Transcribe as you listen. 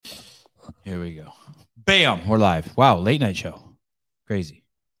Here we go. Bam. We're live. Wow. Late night show. Crazy.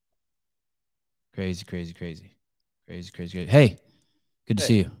 Crazy, crazy, crazy. Crazy, crazy, crazy. Hey, good to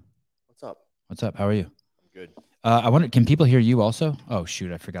see you. What's up? What's up? How are you? I'm good. I wonder, can people hear you also? Oh,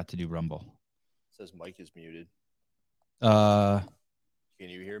 shoot. I forgot to do Rumble. It says mic is muted. Can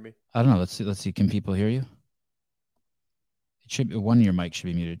you hear me? I don't know. Let's see. Can people hear you? It should be, one of your mics should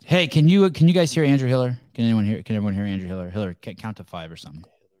be muted. Hey, can you guys hear Andrew Hiller? Can everyone hear Andrew Hiller? Hiller, count to 5 or something. Hiller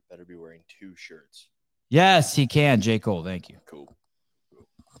better be wearing 2 shirts. Yes, he can. J. Cole, thank you. Cool.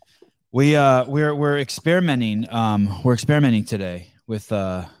 We're experimenting. We're experimenting today with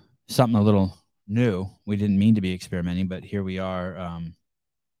something a little new. We didn't mean to be experimenting, but here we are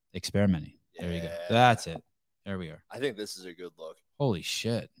experimenting. There you go. That's it. There we are. I think this is a good look. Holy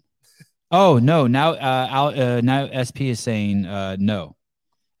shit. Oh no! Now now SP is saying no.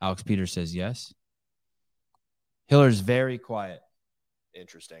 Alex Peters says yes. Hiller's very quiet.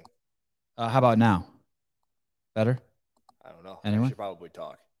 Interesting. How about now? Better? I don't know. Anyone? I should probably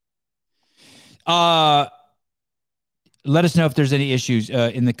talk. Let us know if there's any issues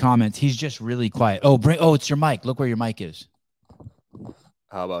in the comments. He's just really quiet. It's your mic. Look where your mic is.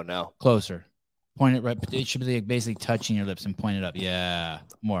 How about now? Closer. Point it right. It should be basically touching your lips and point it up. Yeah,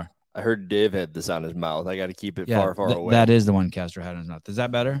 more. I heard Dave had this on his mouth. I got to keep it far away. That is the one Castro had on his mouth. Is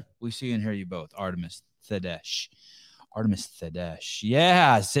that better? We see and hear you both. Artemis Thedesh.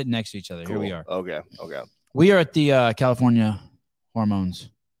 Yeah, sitting next to each other. Cool. Here we are. Okay. We are at the California Hormones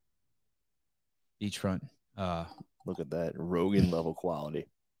beachfront. Look at that Rogan level quality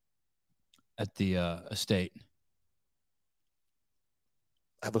at the estate.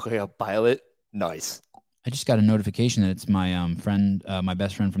 I look like a pilot. Nice. I just got a notification that it's my friend, my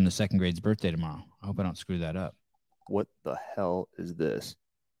best friend from the second grade's birthday tomorrow. I hope I don't screw that up. What the hell is this?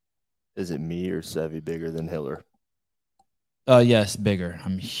 Is it me or Sevy bigger than Hiller? Yes, bigger.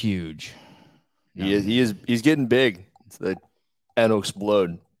 I'm huge. No. He's getting big. It's the end will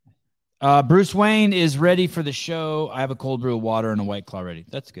explode. Bruce Wayne is ready for the show. I have a cold brew of water and a White Claw ready.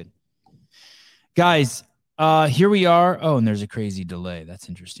 That's good. Guys, here we are. Oh, and there's a crazy delay. That's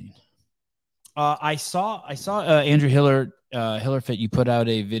interesting. I saw Andrew Hiller, Hillerfit. You put out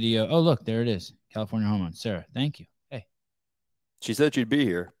a video. Oh, look, there it is. California Hormones. Sarah, thank you. Hey. She said she'd be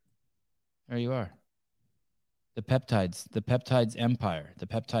here. There you are. The peptides empire, the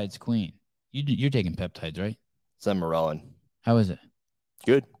peptides queen. You're taking peptides, right? Zemorelin. How is it?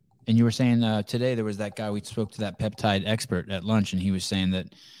 Good. And you were saying today there was that guy, we spoke to that peptide expert at lunch, and he was saying that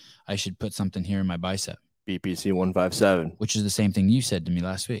I should put something here in my bicep. BPC 157. Which is the same thing you said to me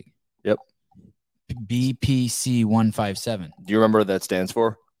last week. Yep. BPC 157. Do you remember what that stands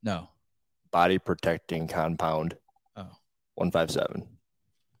for? No. Body Protecting Compound. Oh. 157.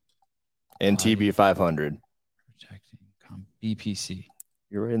 And TB 500. BPC.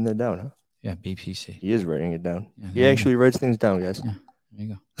 You're writing that down, huh? Yeah, BPC. He is writing it down. Yeah, he actually writes things down, guys. Yeah, there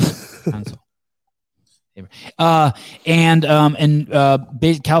you go. Pencil.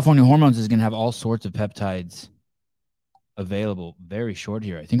 California Hormones is going to have all sorts of peptides available very short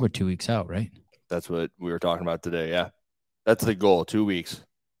here. I think we're 2 weeks out, right? That's what we were talking about today. Yeah. That's the goal. 2 weeks.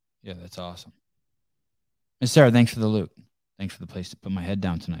 Yeah, that's awesome. Miss Sarah, thanks for the loot. Thanks for the place to put my head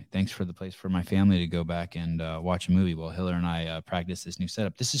down tonight. Thanks for the place for my family to go back and watch a movie while Hiller and I practice this new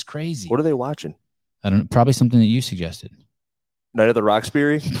setup. This is crazy. What are they watching? I don't know. Probably something that you suggested. Night of the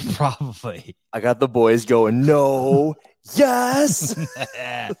Roxbury? Probably. I got the boys going, no, yes.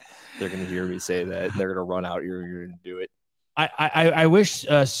 They're going to hear me say that. They're going to run out here. You're going to do it. I wish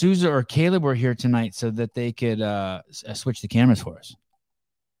Souza or Caleb were here tonight so that they could switch the cameras for us.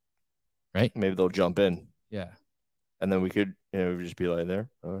 Right? Maybe they'll jump in. Yeah. And then we could, just be like there.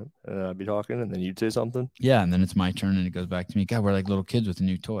 All right. And I'd be talking, and then you'd say something. Yeah, and then it's my turn, and it goes back to me. God, we're like little kids with a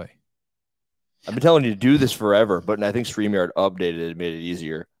new toy. I've been telling you to do this forever, but I think StreamYard updated it, made it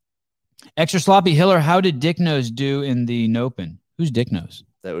easier. Extra sloppy Hiller, how did Dick Nose do in the Nopen? Who's Dick Nose?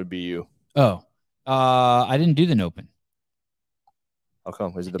 That would be you. Oh, I didn't do the Nopen. How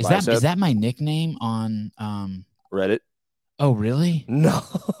come? Is it the bicep? Is that my nickname on Reddit? Oh, really? No.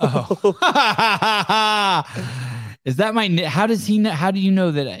 Oh. Is that my? How does he know? How do you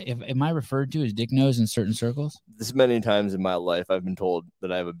know that? Am I referred to as Dick Nose in certain circles? This many times in my life, I've been told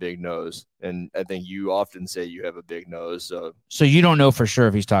that I have a big nose, and I think you often say you have a big nose. So you don't know for sure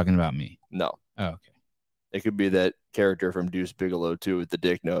if he's talking about me? No. Oh, okay. It could be that character from Deuce Bigalow too, with the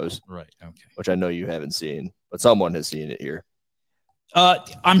dick nose. Right. Okay. Which I know you haven't seen, but someone has seen it here.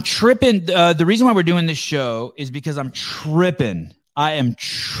 I'm tripping. The reason why we're doing this show is because I'm tripping. I am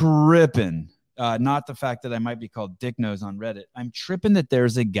tripping. Not the fact that I might be called Dick Nose on Reddit. I'm tripping that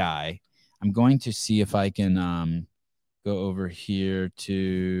there's a guy. I'm going to see if I can go over here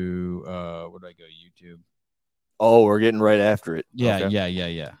to where do I go? YouTube. Oh, we're getting right after it. Yeah, Okay.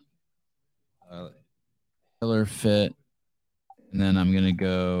 yeah. Killer Fit. And then I'm going to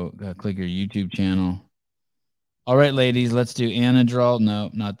go click your YouTube channel. All right, ladies, let's do Anadrol. No,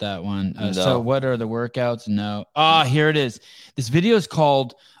 not that one. No. So what are the workouts? No. Here it is. This video is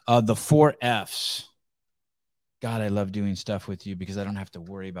called The 4 Fs. God, I love doing stuff with you because I don't have to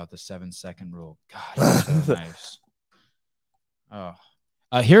worry about the 7-second rule. God, it's so nice. Oh,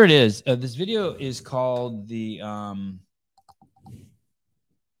 here it is. This video is called the.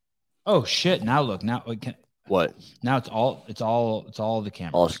 Oh shit! Now look. Now we can. What? Now it's all the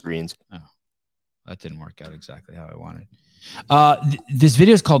cameras. All screens. Oh, that didn't work out exactly how I wanted. This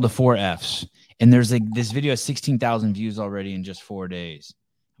video is called The 4 Fs, and there's this video has 16,000 views already in just 4 days.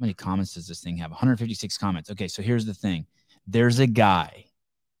 How many comments does this thing have? 156 comments. Okay, so here's the thing. There's a guy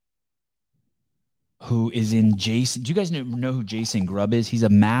who is in Jason. Do you guys know who Jason Grubb is? He's a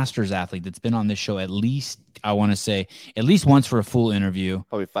Masters athlete that's been on this show at least, I want to say, at least once for a full interview.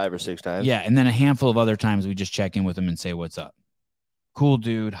 Probably 5 or 6 times. Yeah, and then a handful of other times we just check in with him and say, what's up? Cool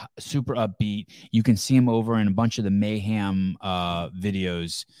dude, super upbeat. You can see him over in a bunch of the Mayhem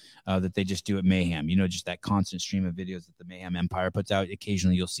videos that they just do at Mayhem. You know, just that constant stream of videos that the Mayhem Empire puts out.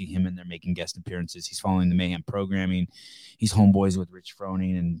 Occasionally you'll see him in there making guest appearances. He's following the Mayhem programming. He's homeboys with Rich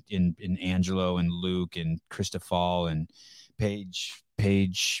Froning and Angelo and Luke and Christopher and Paige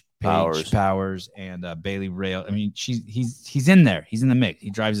Powers and Bailey Rail. I mean, he's in there. He's in the mix.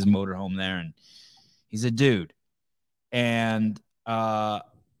 He drives his motor home there, and he's a dude. And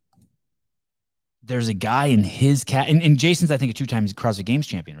there's a guy in his cat, and Jason's, I think, a 2-time CrossFit Games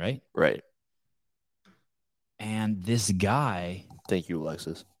champion, right? Right. And this guy. Thank you,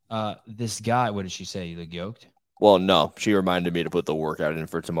 Alexis. This guy, what did she say? You look yoked? Well, no. She reminded me to put the workout in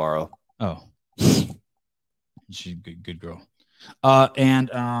for tomorrow. Oh. She's a good girl.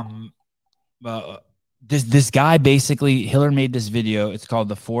 This guy basically, Hiller made this video. It's called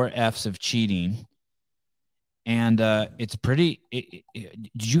The 4 Fs of Cheating. And it's pretty.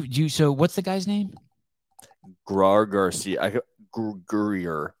 So what's the guy's name? Grar Garcia.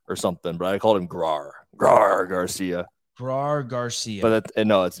 Gurrier or something, but I called him Grar Garcia. Grar Garcia. But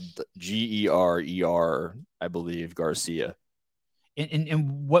no, it's Gerer, I believe, Garcia.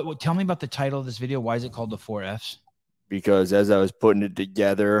 And what? Tell me about the title of this video. Why is it called The 4 Fs? Because as I was putting it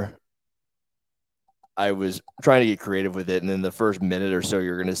together, I was trying to get creative with it, and in the first minute or so,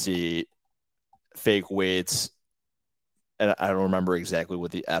 you're going to see fake weights, and I don't remember exactly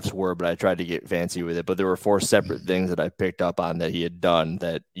what the F's were, but I tried to get fancy with it. But there were 4 separate things that I picked up on that he had done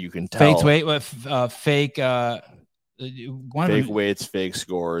that you can tell. Fake weight, fake weights, fake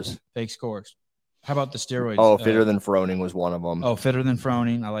scores. Fake scores. How about the steroids? Oh, fitter than Froning was one of them. Oh, fitter than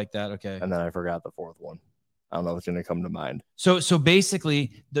Froning. I like that. Okay. And then I forgot the 4th one. I don't know what's going to come to mind. So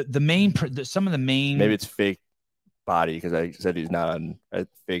basically, the main some of the main, maybe it's fake body, because I said he's not on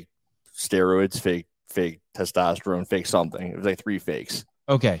fake steroids, fake testosterone, fake something. It was like 3 fakes.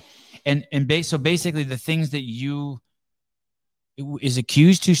 Okay. So basically the things that is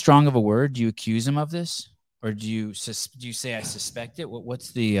accused too strong of a word? Do you accuse him of this? Or do you say I suspect it?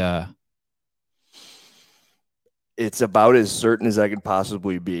 What's the It's about as certain as I could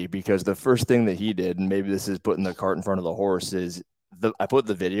possibly be, because the first thing that he did, and maybe this is putting the cart in front of the horse, is I put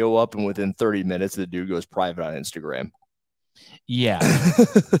the video up, and within 30 minutes the dude goes private on Instagram. Yeah.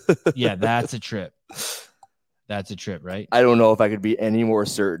 Yeah, that's a trip. That's a trip, right? I don't know if I could be any more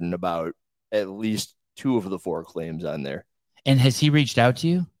certain about at least 2 of the 4 claims on there. And has he reached out to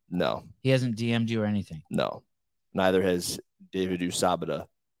you? No. He hasn't DM'd you or anything? No. Neither has David Usabada.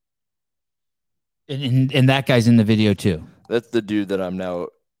 And that guy's in the video too. That's the dude that I'm now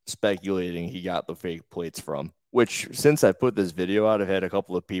speculating he got the fake plates from. Which, since I put this video out, I've had a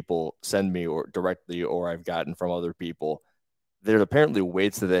couple of people send me directly, or I've gotten from other people. There's apparently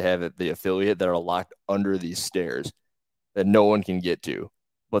weights that they have at the affiliate that are locked under these stairs that no one can get to,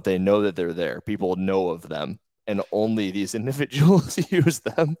 but they know that they're there. People know of them, and only these individuals use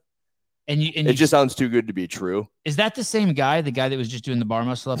them. And it just sounds too good to be true. Is that the same guy, the guy that was just doing the bar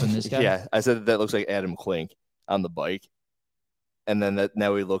muscle up, and this guy? Yeah, I said that looks like Adam Klink on the bike, and then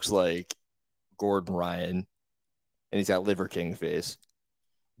now he looks like Gordon Ryan, and he's got Liver King face.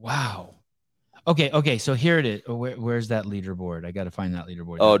 Wow. Okay. So here it is. Where's that leaderboard? I got to find that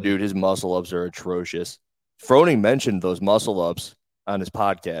leaderboard. Oh, dude, his muscle ups are atrocious. Froning mentioned those muscle ups on his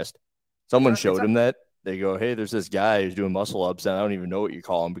podcast. Someone showed him that. They go, hey, there's this guy who's doing muscle ups, and I don't even know what you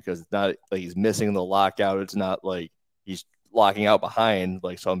call him, because it's not like he's missing the lockout. It's not like he's locking out behind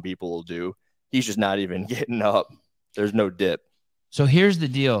like some people will do. He's just not even getting up. There's no dip. So here's the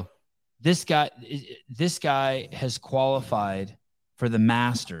deal. this guy has qualified for the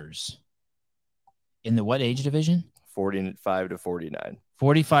Masters in the what age division? 45 to 49.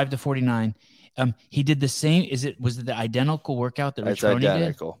 45 to 49. He did the same. Was it the identical workout that Rich It's Froning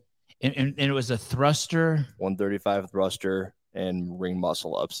identical. did? And it was a thruster, 135 thruster and ring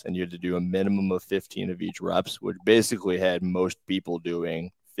muscle ups, and you had to do a minimum of 15 of each reps, which basically had most people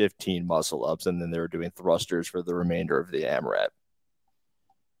doing 15 muscle ups, and then they were doing thrusters for the remainder of the AMRAP.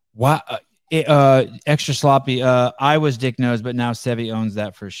 Wow. Extra sloppy. I was Dick Nose, but now Sevi owns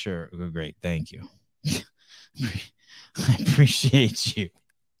that for sure. Oh, great. Thank you. I appreciate you.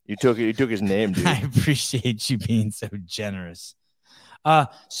 You took his name, dude. I appreciate you being so generous.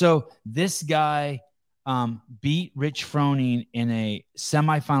 So this guy beat Rich Froning in a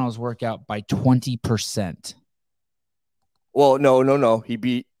semifinals workout by 20%. Well, no. He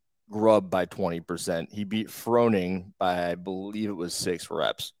beat Grubb by 20%. He beat Froning by, I believe it was 6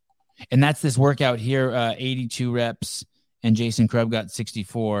 reps. And that's this workout here, 82 reps, and Jason Krubb got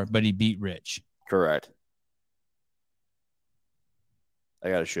 64, but he beat Rich. Correct. I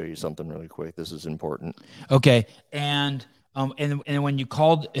got to show you something really quick. This is important. Okay. And when you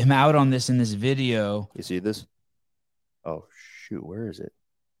called him out on this in this video, you see this? Oh shoot, where is it?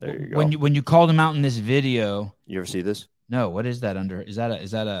 There you go. When you called him out in this video, you ever see this? No. What is that under? Is that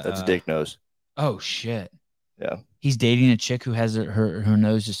a? That's Dick Nose. Oh shit. Yeah. He's dating a chick who has her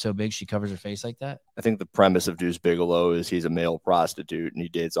nose is so big she covers her face like that. I think the premise of Deuce Bigalow is he's a male prostitute and he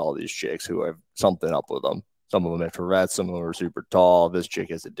dates all these chicks who have something up with them. Some of them have Tourette's, some of them are super tall. This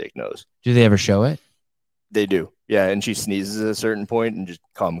chick has a dick nose. Do they ever show it? They do. Yeah, and she sneezes at a certain point and just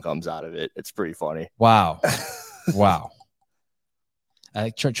cum comes out of it. It's pretty funny. Wow. Wow.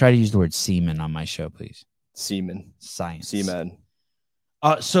 Try to use the word semen on my show, please. Semen. Science. Semen.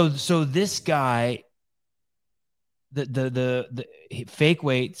 So this guy, the fake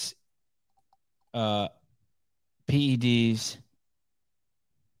weights, PEDs,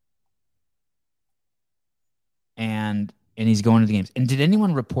 and he's going to the games. And did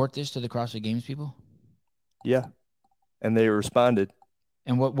anyone report this to the CrossFit Games people? Yeah, and they responded.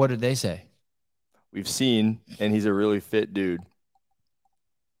 And what did they say? We've seen, and he's a really fit dude.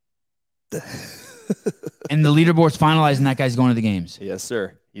 And the leaderboard's finalized, and that guy's going to the games. Yes,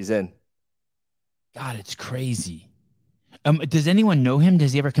 sir. He's in. God, it's crazy. Does anyone know him?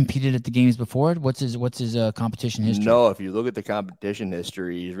 Has he ever competed at the games before? What's his competition history? No, if you look at the competition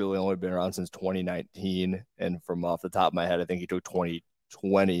history, he's really only been around since 2019. And from off the top of my head, I think he took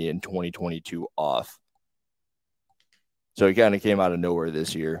 2020 and 2022 off. So he kind of came out of nowhere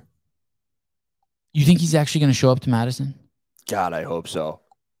this year. You think he's actually going to show up to Madison? God, I hope so.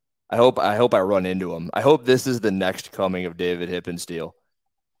 I hope I run into him. I hope this is the next coming of David Hippensteel.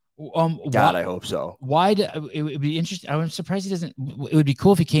 God, I hope so. It would be interesting. I'm surprised he doesn't. It would be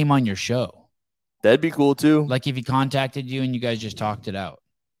cool if he came on your show. That'd be cool too. Like if he contacted you and you guys just talked it out.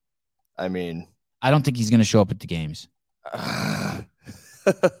 I mean, I don't think he's going to show up at the games. I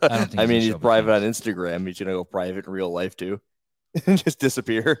mean, he's private on Instagram. He's going to go private in real life too. Just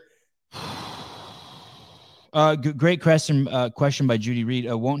disappear. Great question by Judy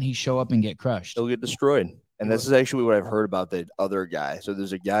Reed. Won't he show up and get crushed? He'll get destroyed. And this is actually what I've heard about the other guy. So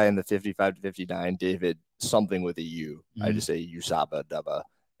there's a guy in the 55 to 59, David something with a U. Mm-hmm. I just say Usaba Daba.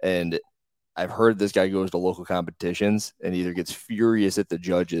 And I've heard this guy goes to local competitions and either gets furious at the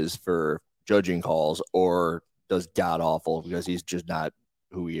judges for judging calls or does god awful because he's just not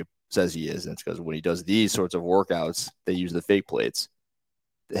who he says he is. And it's because when he does these sorts of workouts, they use the fake plates.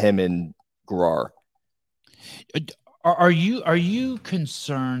 Him and Grar. Are you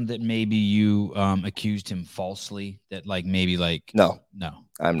concerned that maybe you accused him falsely? That no,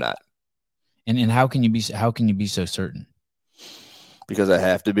 I'm not. And how can you be so certain? Because I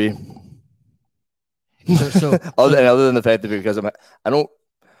have to be. Other than the fact that because I don't.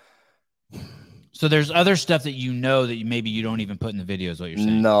 So there's other stuff that that maybe you don't even put in the video is what you're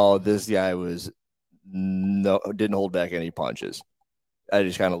saying. No, this guy didn't hold back any punches. I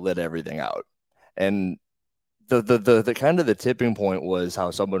just kind of let everything out, and. The kind of the tipping point was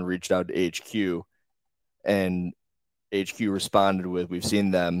how someone reached out to HQ and HQ responded with, we've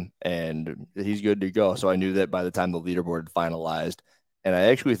seen them and he's good to go. So I knew that by the time the leaderboard finalized, and I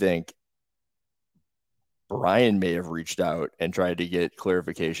actually think Brian may have reached out and tried to get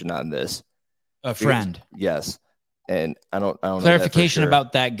clarification on this. A friend. Yes. And I don't know clarification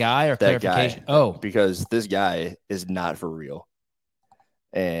about that guy or that clarification. Guy, because this guy is not for real.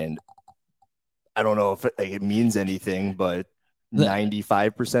 And I don't know if it means anything, but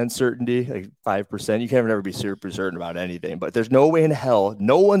 95% certainty, like 5%. You can never be super certain about anything, but there's no way in hell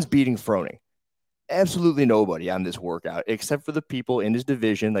no one's beating Froning. absolutely nobody on this workout except for the people in his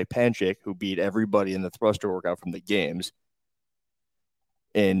division, like Panchik, who beat everybody in the thruster workout from the games.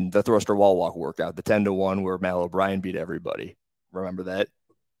 In the thruster wall walk workout, the 10-1 where Mal O'Brien beat everybody. Remember that?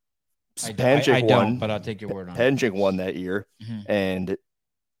 I don't, but I'll take your word on it. Panchik won that year, and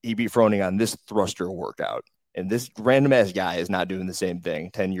he beat Froning on this thruster workout. And this random ass guy is not doing the same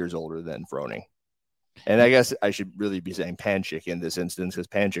thing, 10 years older than Froning. And I guess I should really be saying Panchik in this instance because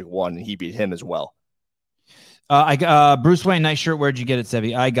Panchik won and he beat him as well. Bruce Wayne, nice shirt. Where'd you get it,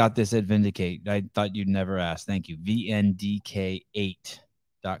 Sebi? I got this at Vindicate. I thought you'd never ask. Thank you.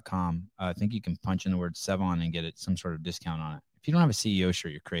 VNDK8.com. I think you can punch in the word Sevon and get it some sort of discount on it. If you don't have a CEO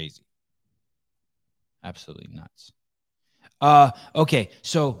shirt, you're crazy. Absolutely nuts. Okay,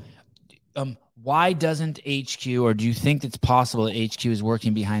 so why doesn't HQ, or do you think it's possible that HQ is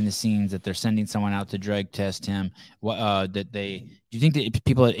working behind the scenes, that they're sending someone out to drug test him? Do you think that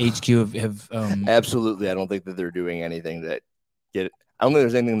people at HQ have Absolutely. I don't think that they're doing anything that I don't think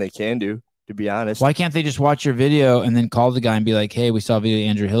there's anything they can do, to be honest. Why can't they just watch your video and then call the guy and be like, hey, we saw a video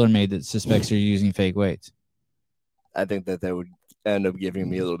Andrew Hiller made that suspects you're using fake weights? I think that would end up giving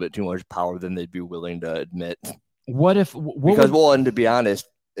me a little bit too much power than they'd be willing to admit. And to be honest,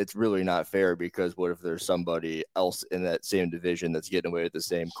 it's really not fair, because what if there's somebody else in that same division that's getting away with the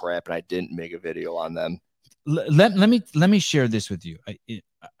same crap and I didn't make a video on them? Let me share this with you.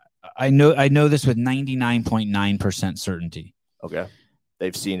 I know this with 99.9% certainty. Okay.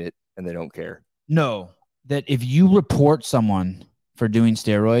 They've seen it and they don't care. No, that if you report someone for doing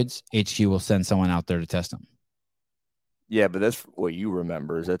steroids, HQ will send someone out there to test them. Yeah, but that's what you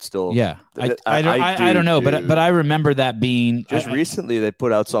remember. Is that still? Yeah, I don't know, but I remember that being just recently. They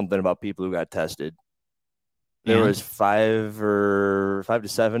put out something about people who got tested. There was 5 to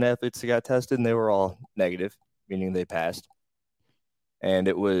 7 athletes that got tested, and they were all negative, meaning they passed. And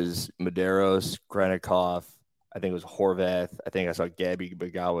it was Medeiros, Krennikov, I think it was Horvath. I think I saw Gabby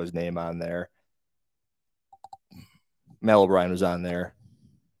Bagawa's name on there. Mal O'Brien was on there.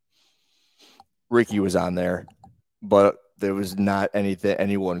 Ricky was on there. But there was not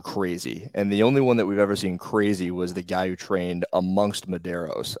anyone crazy. And the only one that we've ever seen crazy was the guy who trained amongst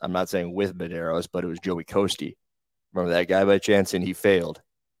Medeiros. I'm not saying with Medeiros, but it was Joey Costi. Remember that guy by chance? And he failed.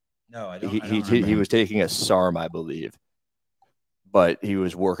 No, I don't. He was taking a SARM, I believe. But he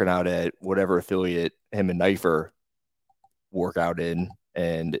was working out at whatever affiliate him and Knifer work out in.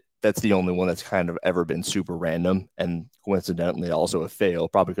 And that's the only one that's kind of ever been super random. And coincidentally also a fail,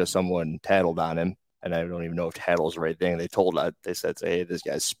 probably because someone tattled on him. And I don't even know if tattle's the right thing. They said, hey, this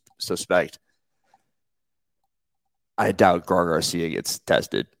guy's suspect. I doubt Garcia gets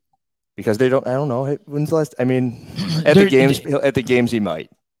tested because I don't know. When's the last? I mean, at the games he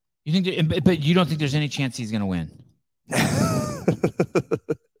might. You think, but you don't think there's any chance he's going to win?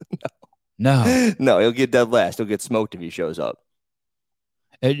 No. No, he'll get dead last. He'll get smoked if he shows up.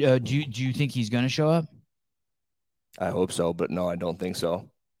 Do you think he's going to show up? I hope so, but no, I don't think so.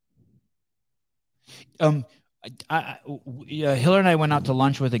 Hiller and I went out to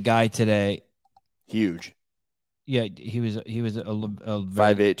lunch with a guy today. Huge. Yeah, he was a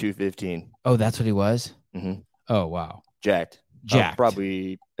 5'8", 215. Oh, that's what he was? Mm-hmm. Oh, wow. Jacked.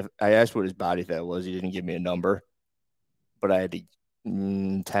 Probably, if I asked what his body fat was, he didn't give me a number, but I had to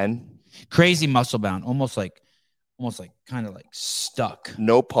 10. Crazy muscle bound, almost like kind of like stuck.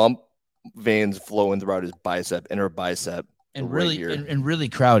 No pump, veins flowing throughout his inner bicep. And really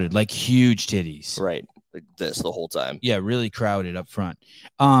crowded, like huge titties. Right. Like this the whole time. Yeah, really crowded up front.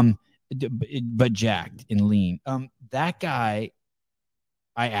 But jacked and lean. That guy,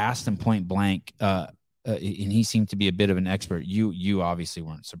 I asked him point blank, and he seemed to be a bit of an expert. You obviously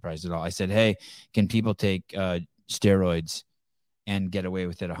weren't surprised at all. I said, hey, can people take steroids and get away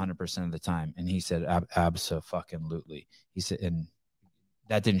with it 100% of the time? And he said, abso-fucking-lutely. He said, and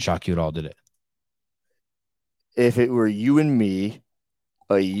that didn't shock you at all, did it? If it were you and me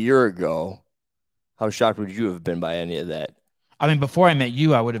a year ago, how shocked would you have been by any of that? I mean, before I met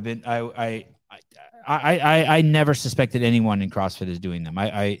you, I would have been. I never suspected anyone in CrossFit is doing them.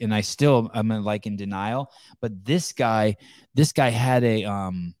 I still am like in denial. But this guy had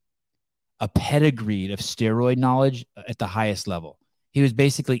a pedigree of steroid knowledge at the highest level. He was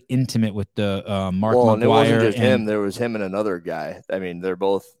basically intimate with the Mark McGuire. And it wasn't just him. There was him and another guy. I mean, they're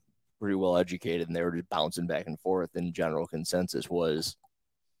both pretty well educated, and they were just bouncing back and forth. And general consensus was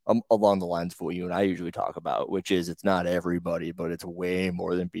along the lines of what you and I usually talk about, which is it's not everybody, but it's way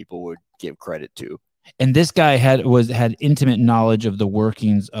more than people would give credit to. And this guy had intimate knowledge of the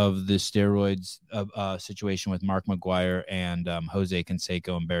workings of the steroids situation with Mark McGuire and Jose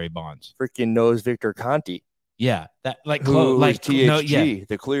Canseco and Barry Bonds. Freaking knows Victor Conti. Yeah, that like THG, no, yeah,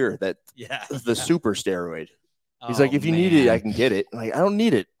 the clear, that yeah, the super steroid. He's Oh, like, if you need it, I can get it. I'm like, I don't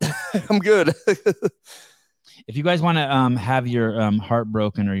need it. I'm good. If you guys want to have your heart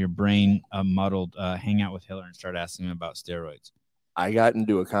broken or your brain muddled, hang out with Hiller and start asking him about steroids. I got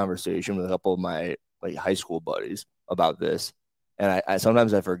into a conversation with a couple of my like high school buddies about this, and I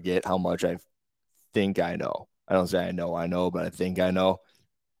sometimes I forget how much I think I know. I don't say I know, but I think I know,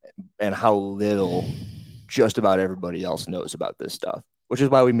 and how little just about everybody else knows about this stuff. Which is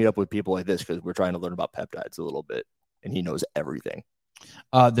why we meet up with people like this, because we're trying to learn about peptides a little bit, and he knows everything.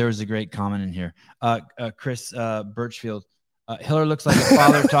 There was a great comment in here. Chris Birchfield. Hiller looks like a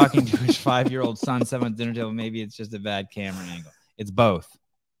father talking to his 5-year-old son, 7 dinner table. Maybe it's just a bad camera angle. It's both.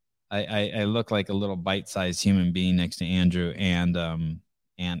 I look like a little bite-sized human being next to Andrew, and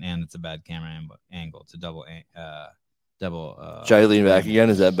it's a bad camera angle. It's a double. Should I lean back again?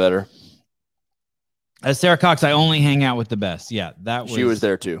 Is that better? As Sarah Cox, I only hang out with the best. Yeah, she was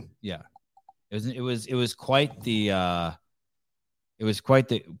there too. Yeah, it was quite the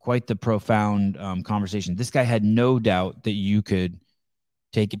quite the profound conversation. This guy had no doubt that you could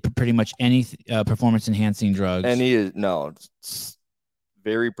take pretty much any performance enhancing drugs, and he is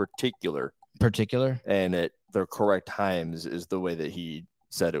very particular, and at the correct times is the way that he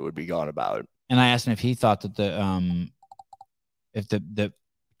said it would be gone about. And I asked him if he thought that the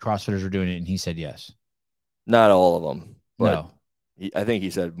CrossFitters were doing it, and he said yes. Not all of them, but no. I think he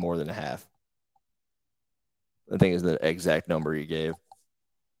said more than half. I think is the exact number he gave.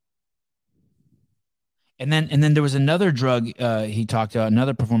 And then there was another drug he talked about,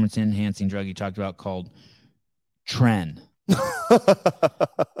 another performance enhancing drug he talked about called Tren.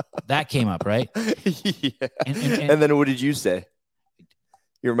 That came up, right? Yeah. And then what did you say?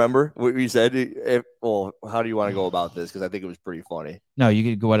 You remember what you said? How do you want to go about this? Because I think it was pretty funny. No, you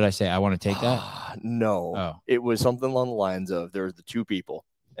could go. What did I say? I want to take that. No. Oh. It was something along the lines of there was the two people,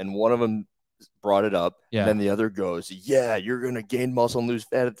 and one of them brought it up. Yeah. And then the other goes, yeah, you're going to gain muscle and lose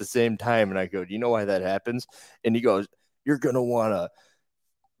fat at the same time. And I go, do you know why that happens? And he goes, you're going to want to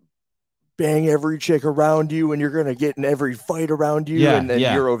bang every chick around you, and you're going to get in every fight around you. Yeah, and then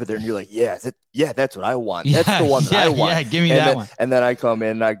you're over there and you're like, that's what I want. That's the one that I want. Yeah, give me that one. And then I come in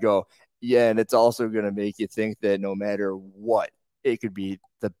and I go, yeah, and it's also going to make you think that no matter what, it could be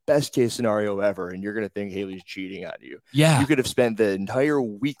the best case scenario ever, and you're going to think Haley's cheating on you. Yeah. You could have spent the entire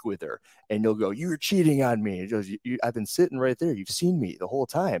week with her, and you'll go, you're cheating on me. It goes, I've been sitting right there. You've seen me the whole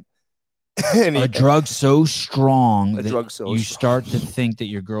time. A drug so strong that you start to think that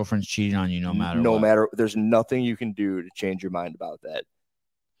your girlfriend's cheating on you no matter what. There's nothing you can do to change your mind about that.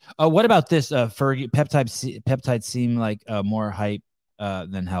 What about this? Fergie, peptides seem like more hype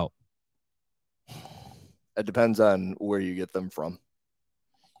than help. It depends on where you get them from.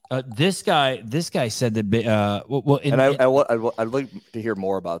 This guy said that. I'd like to hear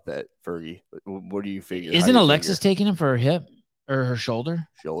more about that, Fergie. What do you figure? Isn't Alexis taking him for her hip or her shoulder?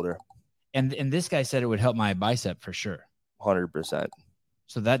 Shoulder. And this guy said it would help my bicep for sure. 100%.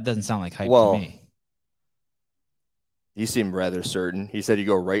 So that doesn't sound like hype to me. He seemed rather certain. He said you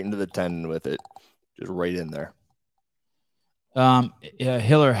go right into the tendon with it, just right in there.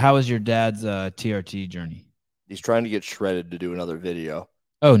 Hiller, how is your dad's TRT journey? He's trying to get shredded to do another video.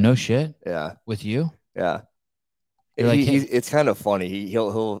 Oh, no shit. Yeah. With you? Yeah. It's kind of funny.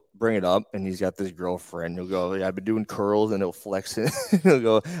 He'll bring it up, and he's got this girlfriend. He'll go, yeah, I've been doing curls, and he'll flex it. He'll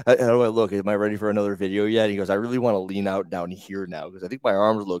go, how do I look? Am I ready for another video yet? He goes, I really want to lean out down here now because I think my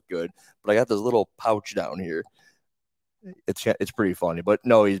arms look good, but I got this little pouch down here. It's pretty funny, but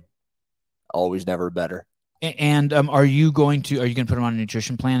no, he's always never better. And are you going to put him on a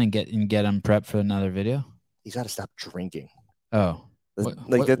nutrition plan and get him prepped for another video? He's got to stop drinking. Oh,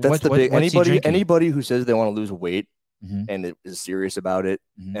 that's the big. Anybody who says they want to lose weight and is serious about it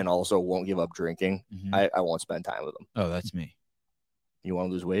and also won't give up drinking, I won't spend time with them. Oh, that's me. You want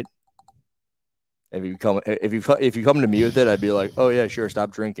to lose weight? If you come to me with it, I'd be like, oh yeah, sure, stop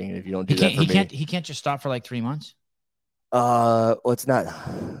drinking. And if you don't do that for me, he can't just stop for like 3 months. It's not.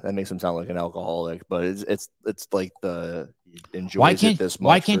 That makes him sound like an alcoholic, but it's like enjoys it this much.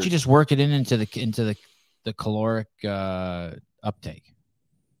 Why can't you just work it into the caloric uptake?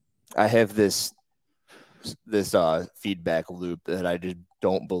 I have this feedback loop that I just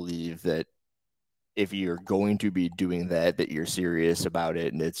don't believe that if you're going to be doing that you're serious about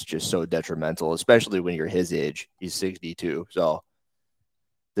it, and it's just so detrimental, especially when you're his age. He's 62, so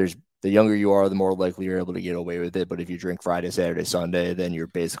the younger you are, the more likely you're able to get away with it. But if you drink Friday, Saturday, Sunday, then you're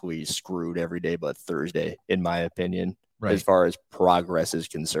basically screwed every day but Thursday, in my opinion, as far as progress is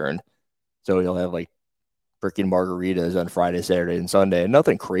concerned. So you'll have like freaking margaritas on Friday, Saturday, and Sunday, and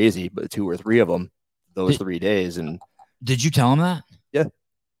nothing crazy, but 2 or 3 of them. those 3 days. And did you tell him that? Yeah.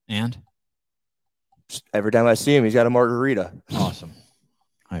 And every time I see him, he's got a margarita. Awesome.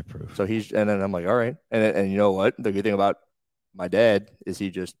 I approve. So and then I'm like, all right. And you know what? The good thing about my dad is he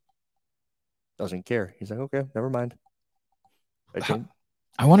just doesn't care. He's like, okay, never mind.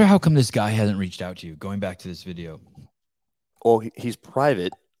 I wonder how come this guy hasn't reached out to you. Going back to this video. Well, he's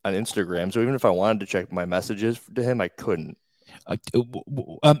private on Instagram, so even if I wanted to check my messages to him, I couldn't.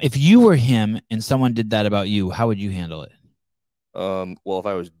 If you were him and someone did that about you, how would you handle it? Well, if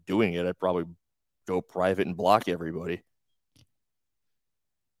I was doing it, I'd probably go private and block everybody.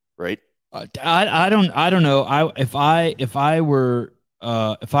 Right? I don't know. If I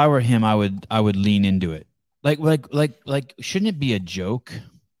were him, I would lean into it. Like shouldn't it be a joke?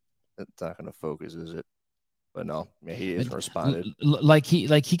 It's not going to focus, is it? But no, yeah, he hasn't responded. Like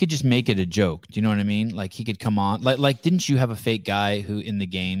he could just make it a joke. Do you know what I mean? Like he could come on. Like didn't you have a fake guy who in the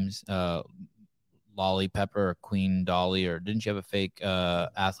games, Lolly Pepper or Queen Dolly, or didn't you have a fake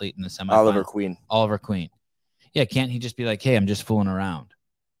athlete in the semifinal? Oliver Queen. Yeah, can't he just be like, hey, I'm just fooling around?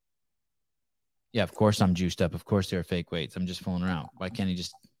 Yeah, of course I'm juiced up. Of course they're fake weights. I'm just fooling around. Why can't he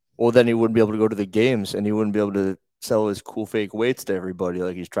just? Well, then he wouldn't be able to go to the games, and he wouldn't be able to sell his cool fake weights to everybody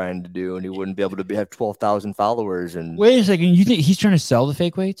like he's trying to do, and he wouldn't be able to have 12,000 followers. And wait a second, you think he's trying to sell the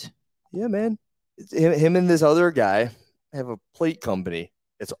fake weights? Yeah, man. Him and this other guy have a plate company.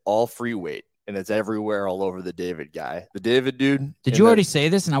 It's all free weight, and it's everywhere all over the David guy. The David dude. Did you already say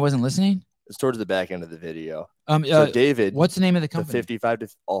this and I wasn't listening? It's towards the back end of the video. So David. What's the name of the company? The 55 to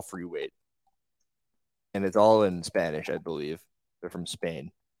all free weight. And it's all in Spanish, I believe. They're from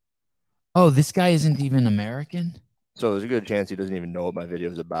Spain. Oh, this guy isn't even American? So there's a good chance he doesn't even know what my video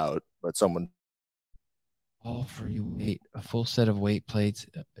is about, but someone. All free weight, a full set of weight plates.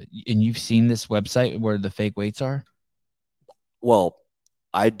 And you've seen this website where the fake weights are? Well,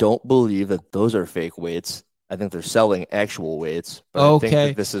 I don't believe that those are fake weights. I think they're selling actual weights. But okay. I think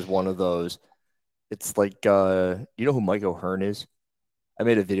that this is one of those. It's like, you know who Mike O'Hearn is? I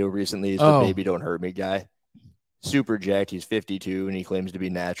made a video recently. He's the baby don't hurt me guy. Super jacked. He's 52 and he claims to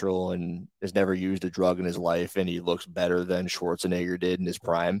be natural and has never used a drug in his life. And he looks better than Schwarzenegger did in his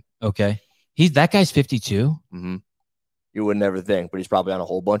prime. Okay. That guy's 52. Mm-hmm. You would never think, but he's probably on a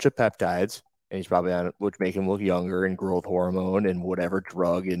whole bunch of peptides and he's probably on, which make him look younger, and growth hormone and whatever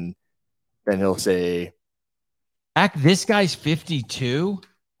drug. And then he'll say, this guy's 52.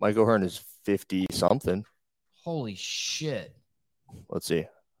 Mike O'Hearn is 50 something. Holy shit. Let's see.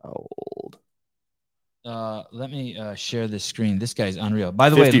 How old? Let me share this screen. This guy's unreal. By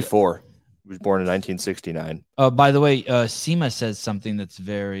the 54. way, 54. He was born in 1969. By the way, SEMA says something that's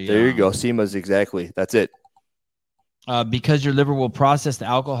very. There you go. SEMA's exactly. That's it. Because your liver will process the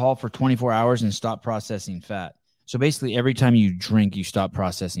alcohol for 24 hours and stop processing fat. So basically, every time you drink, you stop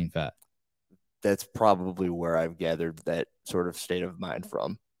processing fat. That's probably where I've gathered that sort of state of mind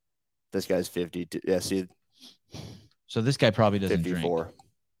from. This guy's 52. Yeah, see. So this guy probably doesn't 54. drink.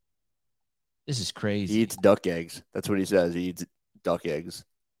 This is crazy. He eats duck eggs. That's what he says. He eats duck eggs.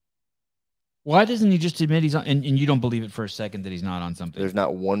 Why doesn't he just admit he's on? And you don't believe it for a second that he's not on something? There's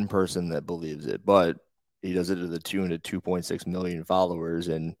not one person that believes it, but he does it to the tune of 2.6 million followers.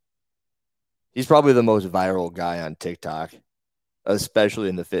 And he's probably the most viral guy on TikTok, especially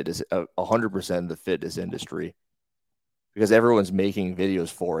in the fitness, 100% of the fitness industry, because everyone's making videos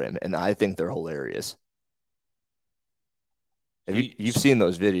for him. And I think they're hilarious. You've seen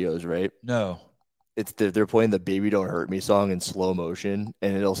those videos, right? No. They're playing the "Baby Don't Hurt Me" song in slow motion,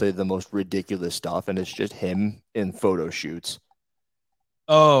 and it'll say the most ridiculous stuff, and it's just him in photo shoots.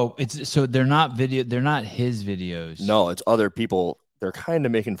 Oh, so they're not his videos. No, it's other people. They're kind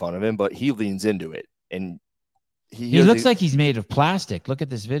of making fun of him, but he leans into it, and he looks like he's made of plastic. Look at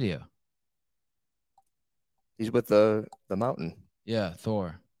this video. He's with the mountain. Yeah,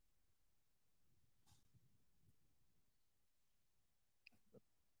 Thor.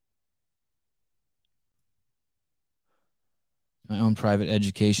 My own private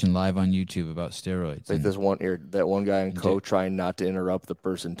education live on YouTube about steroids. Like this one here, that one guy in Co trying not to interrupt the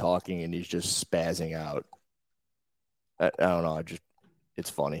person talking, and he's just spazzing out. I don't know. It's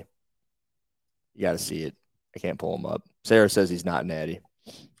funny. You got to see it. I can't pull him up. Sarah says he's not natty.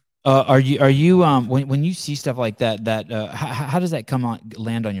 Are you when you see stuff like that how does that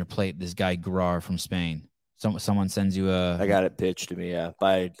land on your plate? This guy Grar from Spain. Someone sends you I got it pitched to me,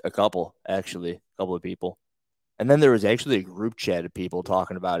 by a couple of people. And then there was actually a group chat of people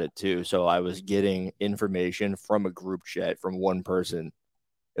talking about it too. So I was getting information from a group chat from one person.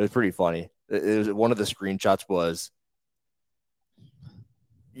 It was pretty funny. It was one of the screenshots was,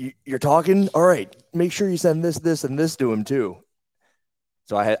 you're talking? All right, make sure you send this, and this to him too.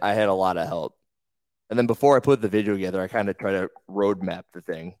 So I had a lot of help. And then before I put the video together, I kind of try to roadmap the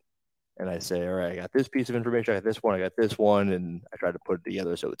thing. And I say, all right, I got this piece of information, I got this one, I got this one, and I try to put it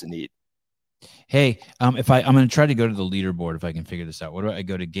together so it's neat. Hey, if I'm going to try to go to the leaderboard if I can figure this out. What do I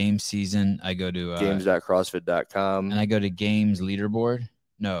go to? Game season. I go to games.crossfit.com. And I go to games leaderboard.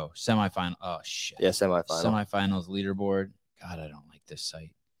 No, semifinal. Oh shit. Yeah, semifinal. Semifinals leaderboard. God, I don't like this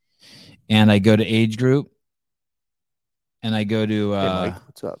site. And I go to age group. And I go to hey Mike,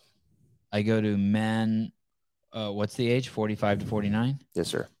 what's up? I go to men. What's the age? 45 to 49? Yes,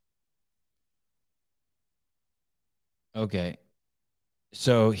 sir. Okay.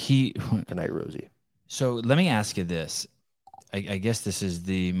 So Good night, Rosie. So let me ask you this. I guess this is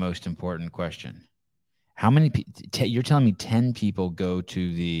the most important question. How many you're telling me 10 people go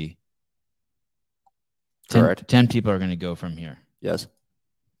to the 10, Correct. 10 people are going to go from here. Yes.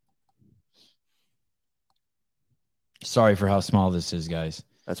 Sorry for how small this is, guys.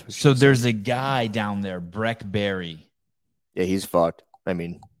 That's what so there's a guy down there, Breck Berry. Yeah, he's fucked. I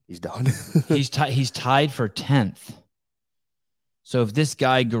mean, he's done. he's tied for 10th. So if this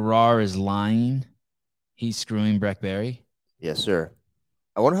guy Garar is lying, he's screwing Breck Berry. Yes, sir.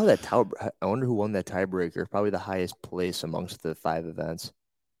 I wonder who won that tiebreaker. Probably the highest place amongst the 5 events.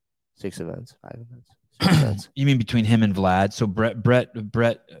 6 events, 5 events. 6 events. You mean between him and Vlad? So Brett,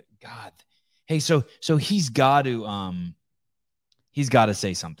 God. Hey, so he's got to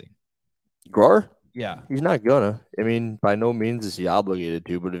say something. Grar? Yeah. He's not gonna. I mean, by no means is he obligated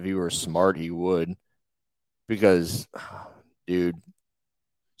to, but if he were smart, he would. Because, dude.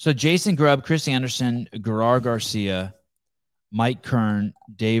 So Jason Grubb, Chris Anderson, Garar Garcia, Mike Kern,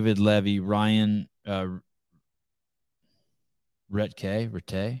 David Levy, Ryan Retke,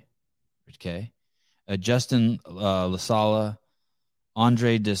 Justin Lasala,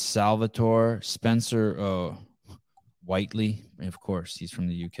 Andre De Salvatore, Spencer Whiteley, of course, he's from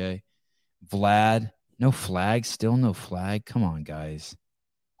the UK. Vlad, no flag, still no flag. Come on, guys.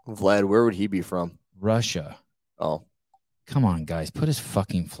 Vlad, where would he be from? Russia. Oh. Come on, guys. Put his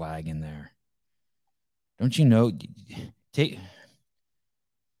fucking flag in there. Don't you know? Take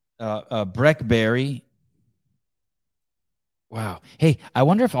Breck Berry. Wow. Hey, I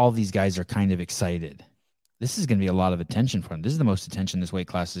wonder if all these guys are kind of excited. This is going to be a lot of attention for him. This is the most attention this weight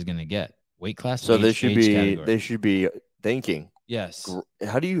class is going to get. Weight class. So they should be thinking. Yes.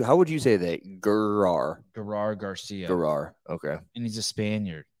 How would you say that? Garar Garcia. Garar. Okay. And he's a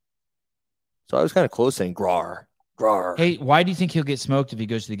Spaniard. So I was kind of close saying Grar. Hey, why do you think he'll get smoked if he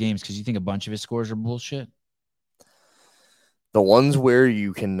goes to the games? Because you think a bunch of his scores are bullshit? The ones where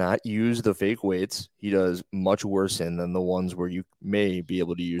you cannot use the fake weights, he does much worse in than the ones where you may be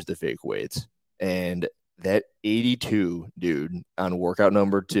able to use the fake weights. And that 82, dude, on workout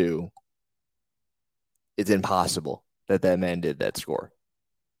number 2, it's impossible that man did that score.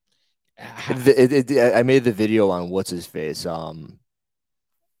 I made the video on what's his face. At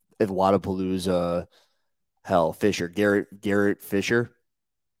Wodapalooza, Fisher, Garrett Fisher,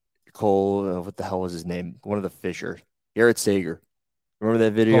 Cole. What the hell was his name? One of the Fisher, Garrett Sager. Remember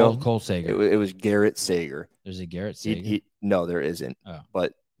that video? Cole Sager. It was Garrett Sager. There's a Garrett Sager. No, there isn't. Oh.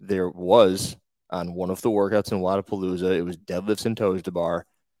 But there was on one of the workouts in Wodapalooza. It was deadlifts and toes to bar.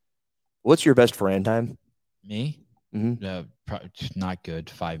 What's your best Fran time? Me? Mm-hmm. Not good.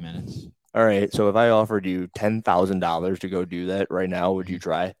 5 minutes. All right. So if I offered you $10,000 to go do that right now, would you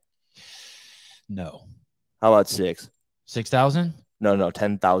try? No. How about 6? 6,000? No,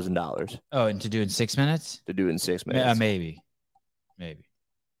 $10,000. Oh, and to do it in 6 minutes? To do it in 6 minutes. Maybe.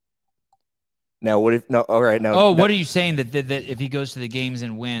 Now, what if no? All right, now. Oh, what are you saying that if he goes to the games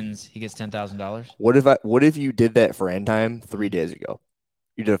and wins, he gets $10,000? What if you did that Fran time 3 days ago?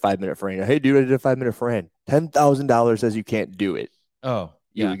 You did a 5-minute Fran. Hey, dude, I did a 5-minute Fran. $10,000 says you can't do it. Oh,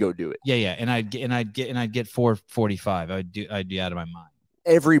 yeah. You would go do it. Yeah, and I'd get 445. I'd be out of my mind.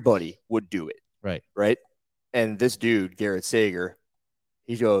 Everybody would do it. Right. And this dude, Garrett Sager,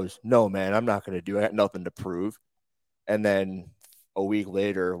 he goes, "No, man, I'm not going to do it. I got nothing to prove." And then a week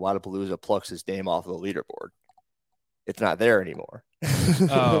later, Wodapalooza plucks his name off of the leaderboard. It's not there anymore.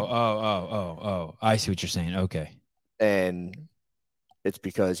 Oh. I see what you're saying. Okay. And it's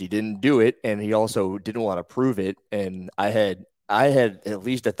because he didn't do it, and he also didn't want to prove it. And I had at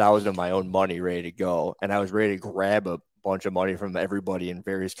least 1,000 of my own money ready to go, and I was ready to grab a bunch of money from everybody in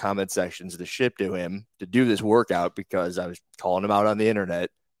various comment sections to ship to him to do this workout because I was calling him out on the internet.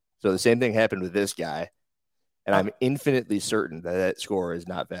 So the same thing happened with this guy. And I'm infinitely certain that score is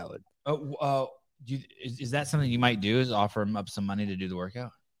not valid. Is that something you might do? Is offer him up some money to do the workout?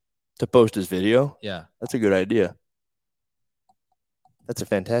 To post his video? Yeah. That's a good idea. That's a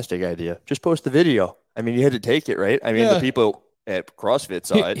fantastic idea. Just post the video. I mean, you had to take it, right? I mean, The people at CrossFit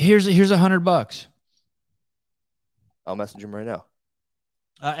saw it. Here's $100. I'll message him right now.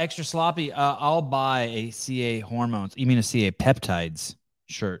 Extra sloppy. I'll buy a CA hormones. You mean a CA peptides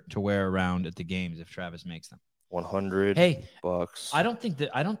shirt to wear around at the games if Travis makes them. 100 Hey, bucks. I don't think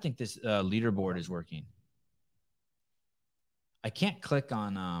this leaderboard is working. I can't click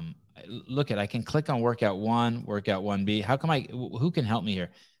on I can click on workout 1, workout 1B. How come who can help me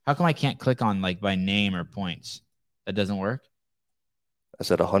here? How come I can't click on like by name or points? That doesn't work. I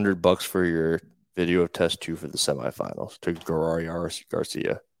said $100 for your video of test 2 for the semifinals to Garari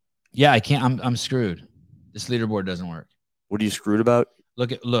Garcia. Yeah, I can't. I'm screwed. This leaderboard doesn't work. What are you screwed about?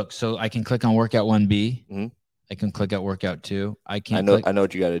 Look. So I can click on workout 1B. Mm-hmm. I can click out workout 2. I can't. I know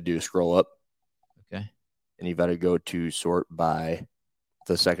what you got to do. Scroll up. Okay. And you got to go to sort by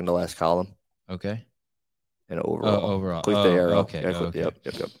the second to last column. Okay. And overall. Overall. Click the arrow. Okay. Okay. Yep.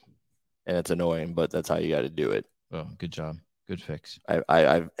 And it's annoying, but that's how you got to do it. Oh, good job. Good fix.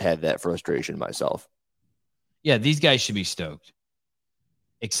 I've had that frustration myself. Yeah, these guys should be stoked.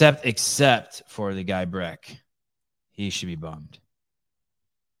 Except for the guy Breck. He should be bummed.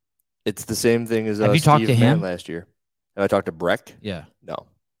 It's the same thing as Have you talked to him last year? Have I talked to Breck? Yeah. No.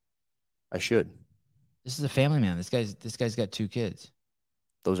 I should. This is a family man. This guy's got 2 kids.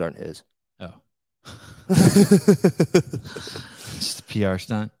 Those aren't his. Oh. Just a PR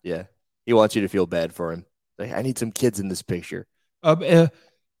stunt. Yeah. He wants you to feel bad for him. Like, I need some kids in this picture.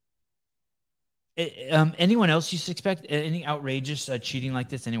 Anyone else you suspect? Any outrageous cheating like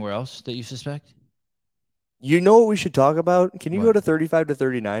this anywhere else that you suspect? You know what we should talk about? Can you go to 35 to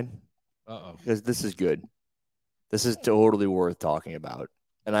 39? Uh-oh. Because this is good. This is totally worth talking about.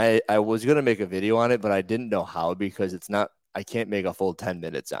 And I was going to make a video on it, but I didn't know how because I can't make a full 10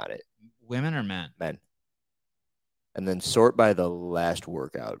 minutes on it. Women or men? Men. And then sort by the last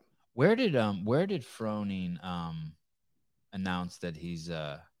workout. Where did Froning announce that he's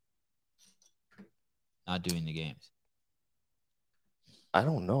not doing the games? I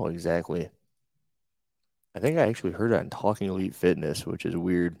don't know exactly. I think I actually heard it on Talking Elite Fitness, which is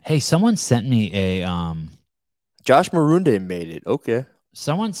weird. Hey, someone sent me a Josh Marunde made it. Okay.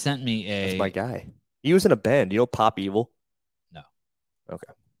 Someone sent me a That's my guy. He was in a band. You know Pop Evil? No.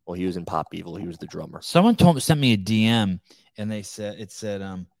 Okay. Well, he was in Pop Evil. He was the drummer. Someone sent me a DM and it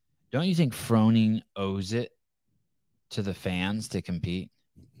said, don't you think Froning owes it to the fans to compete?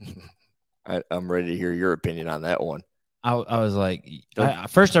 I'm ready to hear your opinion on that one. I was like,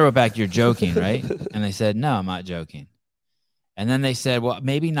 first I wrote back, you're joking, right? And they said, no, I'm not joking. And then they said, well,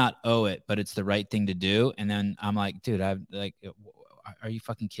 maybe not owe it, but it's the right thing to do. And then I'm like, dude, are you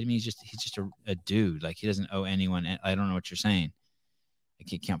fucking kidding me? He's just a dude. Like, he doesn't owe anyone. I don't know what you're saying. Like,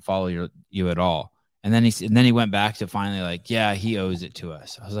 he can't follow you at all. And then he went back to finally like, yeah, he owes it to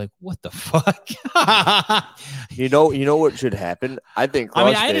us. I was like, what the fuck? You know what should happen? I think. I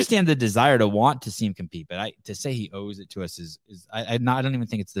mean, I understand the desire to want to see him compete, but to say he owes it to us I don't even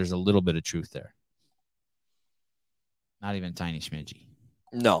think there's a little bit of truth there. Not even tiny schmidgy.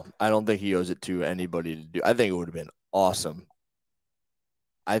 No, I don't think he owes it to anybody to do. I think it would have been awesome.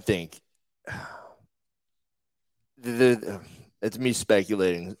 I think it's me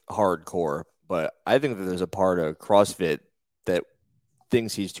speculating hardcore, but I think that there's a part of CrossFit that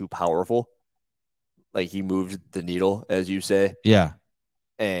thinks he's too powerful. Like, he moved the needle, as you say. Yeah.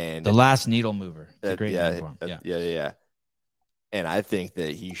 And the last needle mover. It's a great name for him. Yeah. And I think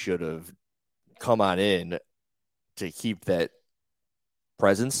that he should have come on in to keep that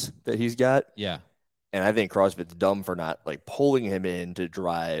presence that he's got. Yeah. And I think CrossFit's dumb for not like pulling him in to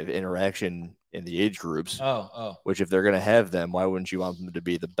drive interaction in the age groups. Oh. Which, if they're going to have them, why wouldn't you want them to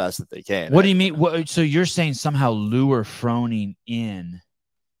be the best that they can? What do you mean? So you're saying somehow lure Froning in?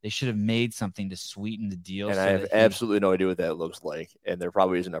 They should have made something to sweeten the deal. And I have absolutely no idea what that looks like. And there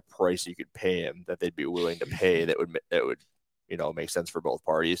probably isn't a price you could pay him that they'd be willing to pay that would make sense for both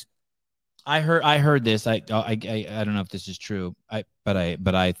parties. I heard this. I don't know if this is true. But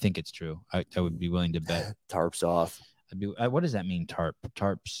I think it's true. I would be willing to bet. Tarps off. What does that mean?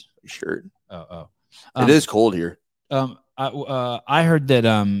 Tarps. Shirt. Oh. It is cold here. I heard that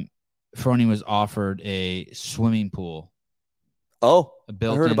Froning was offered a swimming pool. Oh,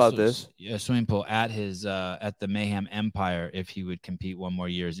 I heard about this. A swimming pool at his at the Mayhem Empire if he would compete one more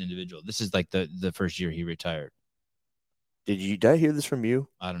year as individual. This is like the first year he retired. Did I hear this from you?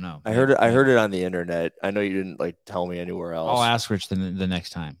 I don't know. I heard it on the internet. I know you didn't like tell me anywhere else. I'll ask Rich the next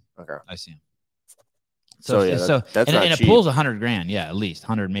time. Okay. I see him. So that's not and cheap. a pool's $100,000. Yeah, at least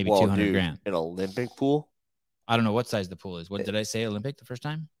 100, maybe 200 grand. An Olympic pool? I don't know what size the pool is. What did I say? Olympic the first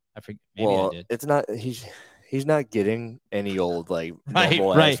time? I forget. Maybe I did. It's not. He's not getting any old like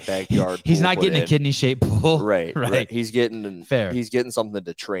right. backyard. He's not getting a kidney shaped pool. Right. He's getting fair. He's getting something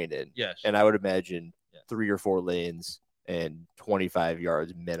to train in. Yes. And I would imagine 3 or 4 lanes and 25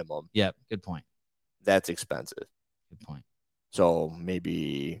 yards minimum. Yep. Good point. That's expensive. Good point. So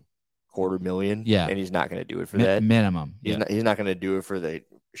maybe $250,000. Yeah. And he's not going to do it for that. Minimum. He's not going to do it for the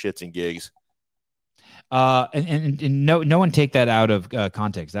shits and gigs. And no one take that out of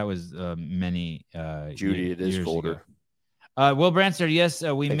context. That was many Judy, it is colder. Ago. Will Brandster, yes,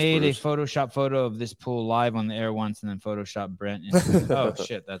 we Thanks, made Bruce. a Photoshop photo of this pool live on the air once, and then Photoshop Brent. Oh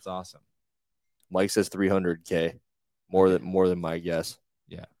shit, that's awesome. Mike says 300K, more than my guess.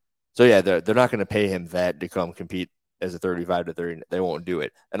 Yeah. So yeah, they're not going to pay him that to come compete as a 35 to 30. They won't do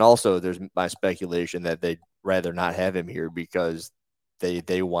it. And also, there's my speculation that they'd rather not have him here because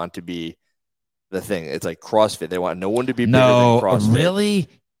they want to be the thing. It's like CrossFit. They want no one to be bigger than CrossFit. Really?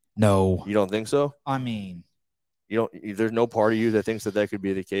 No. You don't think so? I mean, there's no part of you that thinks that could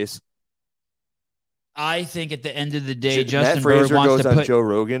be the case. I think at the end of the day, Justin Matt Fraser goes on Joe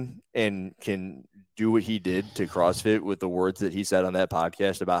Rogan and can do what he did to CrossFit with the words that he said on that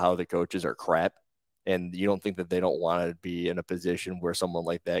podcast about how the coaches are crap. And you don't think that they don't want to be in a position where someone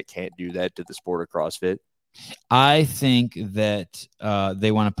like that can't do that to the sport of CrossFit? I think that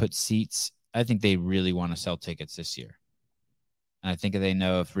they want to put seats. I think they really want to sell tickets this year. And I think they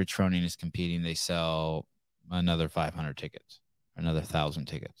know if Rich Froning is competing, they sell another 500 tickets, another 1,000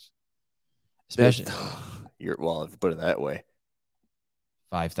 tickets. Especially, if you put it that way,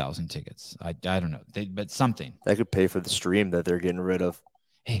 5,000 tickets. I don't know, but something that could pay for the stream that they're getting rid of.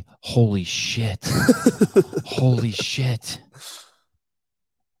 Hey, holy shit! Holy shit!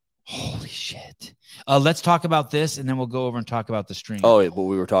 Holy shit! Let's talk about this, and then we'll go over and talk about the stream. Oh, what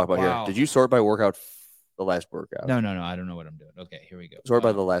we were talking about Wow. here. Did you sort by workout? The last workout? No. I don't know what I'm doing. Okay, here we go. Sort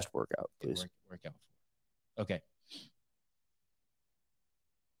by the last workout, please. Workout. Okay.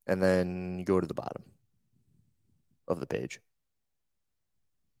 And then you go to the bottom of the page.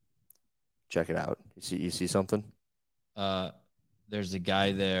 Check it out. You see something? There's a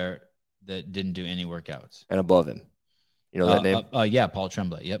guy there that didn't do any workouts. And above him. You know that name? Yeah, Paul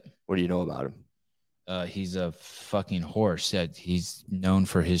Tremblay. Yep. What do you know about him? He's a fucking horse. He's known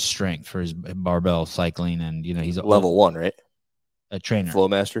for his strength, for his barbell cycling, and he's level 1, right? A trainer, flow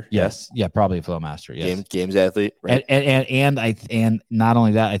master. Yes, yeah, probably a flow master. Yes, games athlete. Right? And not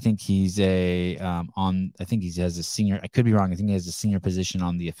only that, I think he's I think he has a senior. I could be wrong. I think he has a senior position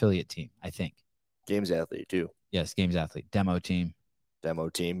on the affiliate team. I think games athlete too. Yes, games athlete, demo team.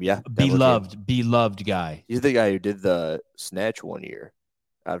 Yeah, beloved guy. He's the guy who did the snatch one year.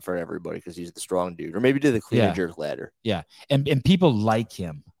 Out for everybody because he's the strong dude, or maybe did the clean and jerk ladder. Yeah, and people like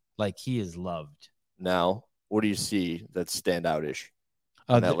him, like he is loved. Now, what do you see that's standout-ish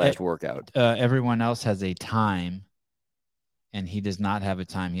in that last workout? Everyone else has a time, and he does not have a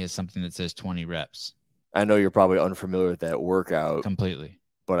time. He has something that says 20 reps. I know you're probably unfamiliar with that workout completely,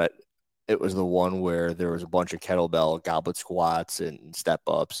 but it was the one where there was a bunch of kettlebell goblet squats and step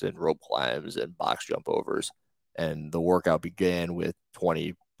ups and rope climbs and box jump overs. And the workout began with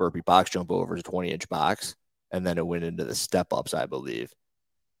 20 burpee box jump overs, 20-inch box, and then it went into the step ups, I believe.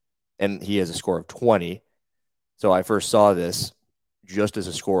 And he has a score of 20. So I first saw this just as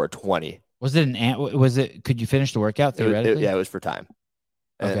a score of 20. Was it? Could you finish the workout theoretically? It was for time,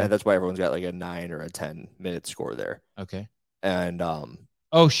 and that's why everyone's got like a 9 or a 10-minute score there. Okay. And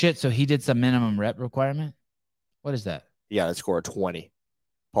oh shit! So he did some minimum rep requirement. What is that? Yeah, a score of 20.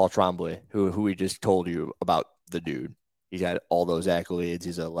 Paul Tremblay, who we just told you about. The dude, he's got all those accolades.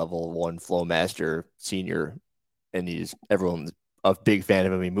 He's a level 1 flow master senior, and everyone's a big fan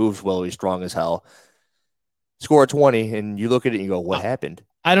of him. He moves well. He's strong as hell. Score of 20, and you look at it and you go, "What happened?"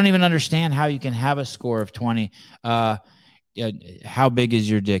 I don't even understand how you can have a score of 20. How big is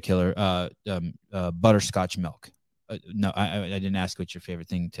your dick, Hiller? Butterscotch milk. No, I didn't ask what your favorite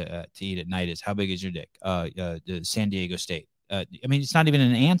thing to eat at night is. How big is your dick? San Diego State. I mean, it's not even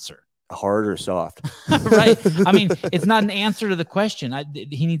an answer. Hard or soft? Right. I mean, it's not an answer to the question.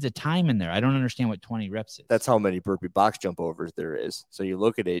 He needs a time in there. I don't understand what 20 reps is. That's how many burpee box jump overs there is. So you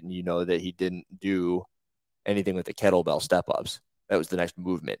look at it and you know that he didn't do anything with the kettlebell step ups. That was the next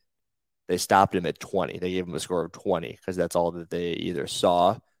movement. They stopped him at 20. They gave him a score of 20 because that's all that they either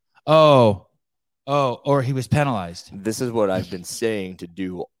saw. Oh, or he was penalized. This is what I've been saying to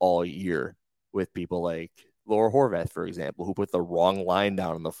do all year with people like Laura Horvath, for example, who put the wrong line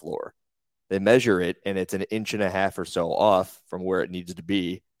down on the floor. They measure it, and it's an 1.5 inches or so off from where it needs to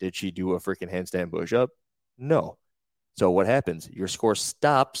be. Did she do a freaking handstand push-up? No. So what happens? Your score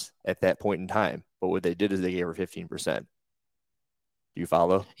stops at that point in time. But what they did is they gave her 15%. Do you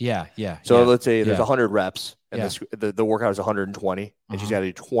follow? Yeah. So let's say there's 100 reps, and the workout is 120, and she's got to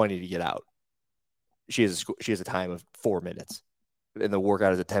do 20 to get out. She has a time of 4 minutes, and the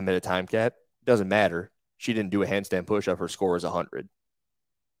workout is a 10-minute time cap. Doesn't matter. She didn't do a handstand push-up. Her score is 100.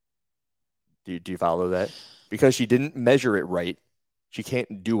 Do you follow that? Because she didn't measure it right, she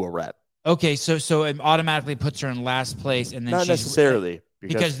can't do a rep. Okay, so it automatically puts her in last place, and then Not necessarily.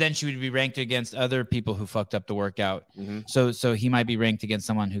 Because then she would be ranked against other people who fucked up the workout. So he might be ranked against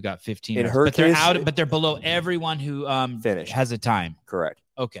someone who got 15. In her case, but they're below everyone who finished. has a time. Correct.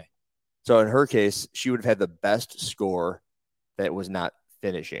 Okay. So in her case, she would have had the best score that was not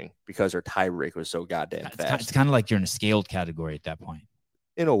finishing because her tie break was so goddamn fast. It's kind of like you're in a scaled category at that point.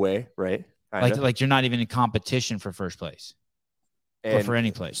 In a way, right? Kinda. Like you're not even in competition for first place or for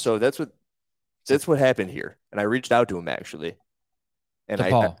any place. So that's what happened here. And I reached out to him actually. And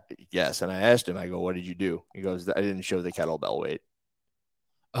Paul. Yes, and I asked him, I go, what did you do? He goes, I didn't show the kettlebell weight.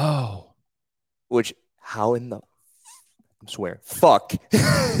 Oh. Which, how in the, I swear, fuck,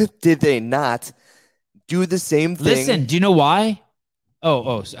 did they not do the same thing? Listen, do you know why?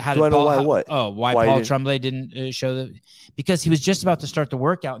 So how did I know why what? Why Paul Tremblay didn't show the? Because he was just about to start the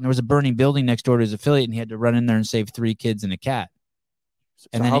workout, and there was a burning building next door to his affiliate, and he had to run in there and save 3 kids and a cat.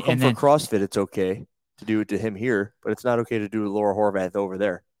 And then, how come for CrossFit it's okay to do it to him here, but it's not okay to do Laura Horvath over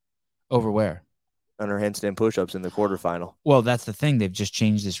there? Over where? On her handstand push-ups in the quarterfinal. Well, that's the thing. They've just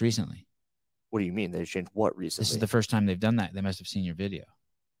changed this recently. What do you mean? They've changed what recently? This is the first time they've done that. They must have seen your video.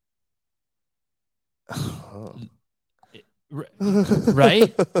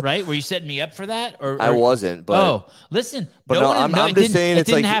 Right? Were you setting me up for that? Or I wasn't, but listen. But I'm just saying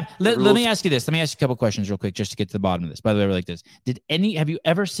it's like let me ask you this. Let me ask you a couple questions real quick just to get to the bottom of this. By the way, we're like this. Have you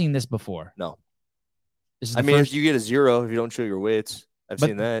ever seen this before? No. If you get a 0 if you don't show your weights. I've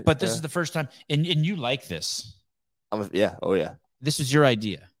seen that. But this is the first time, and you like this. Yeah. Oh yeah. This was your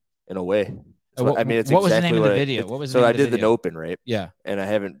idea. In a way. It's what was the name of the video? So I did the Nopen, right? Yeah. And I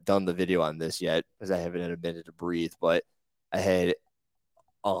haven't done the video on this yet because I haven't had a minute to breathe, but I had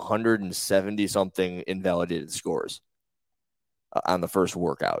 170 something invalidated scores on the first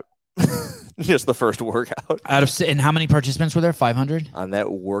workout. Just the first workout. And how many participants were there? 500? On that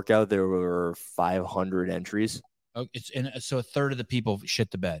workout, there were 500 entries. Oh, so a third of the people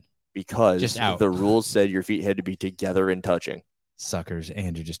shit the bed. Because just out. The rules said your feet had to be together and touching. Suckers.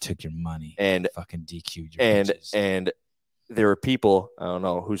 Andrew just took your money and fucking DQ'd your bitches. And there were people, I don't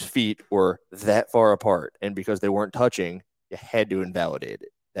know, whose feet were that far apart. And because they weren't touching, you had to invalidate it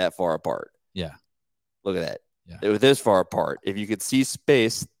that far apart. Yeah. Look at that. Yeah. They were this far apart. If you could see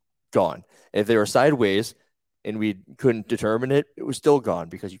space, gone. If they were sideways and we couldn't determine it, it was still gone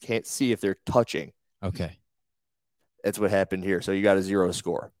because you can't see if they're touching. Okay. That's what happened here. So you got a 0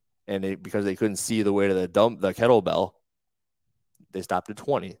 score. And because they couldn't see the weight of the kettlebell, they stopped at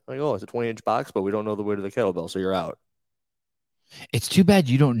 20. Like, oh, it's a 20-inch box, but we don't know the weight of the kettlebell, so you're out. It's too bad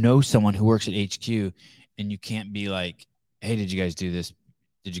you don't know someone who works at HQ and you can't be like, hey, did you guys do this?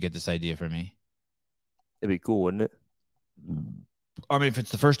 Did you get this idea from me? It'd be cool, wouldn't it? I mean, if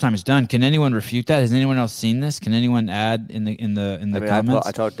it's the first time it's done, can anyone refute that? Has anyone else seen this? Can anyone add in the comments?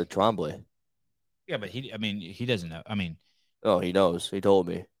 I talked to Tremblay. Yeah, but he doesn't know. Oh, he knows. He told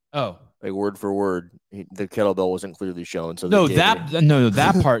me. Oh, like word for word, the kettlebell wasn't clearly shown. So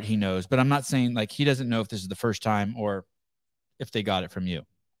that part he knows, but I'm not saying like he doesn't know if this is the first time or if they got it from you.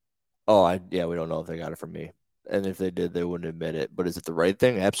 Oh, we don't know if they got it from me, and if they did, they wouldn't admit it. But is it the right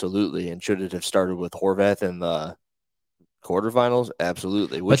thing? Absolutely. And should it have started with Horvath in the quarterfinals?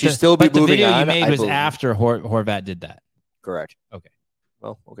 Absolutely. Would she still be moving on? The video you made was after Horvath did that. Correct. Okay.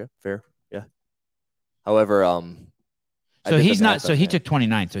 Well, okay, fair. Yeah. However, so he's not. So he took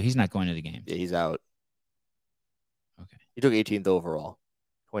 29. So he's not going to the games. Yeah, he's out. Okay. He took 18th overall,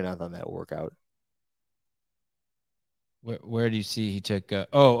 29th on that workout. Where do you see he took? Yeah.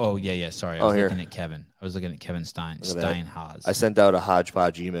 Sorry, I was looking at Kevin. I was looking at Kevin Steinhaus. I sent out a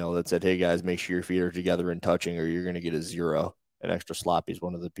hodgepodge email that said, "Hey guys, make sure your feet are together and touching, or you're going to get a 0." And Extra Sloppy is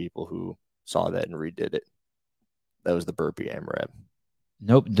one of the people who saw that and redid it. That was the burpee AMRAP.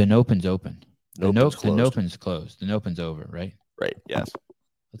 Nope, the Nopen's open. The Nopen's closed. The Nopen's over, right? Right. Yes.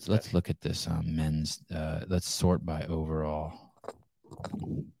 Let's look at this men's. Let's sort by overall.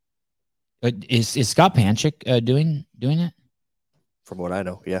 Is Scott Panchik doing it? From what I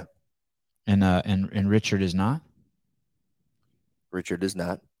know, yeah. And Richard is not. Richard is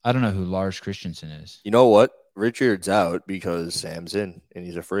not. I don't know who Lars Christensen is. You know what? Richard's out because Sam's in, and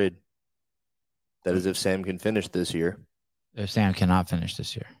he's afraid. That is if Sam can finish this year. If Sam cannot finish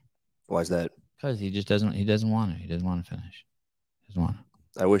this year. Why is that? Because he just doesn't. He doesn't want to. He doesn't want to finish. He doesn't want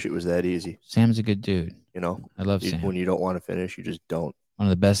to. I wish it was that easy. Sam's a good dude. You know, I love Sam. When you don't want to finish, you just don't. One of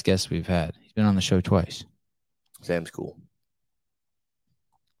the best guests we've had. He's been on the show twice. Sam's cool.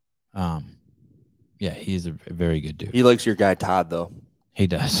 Yeah, he's a very good dude. He likes your guy Todd, though. He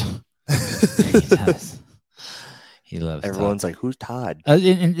does. He does. He loves Everyone's Todd. like, who's Todd?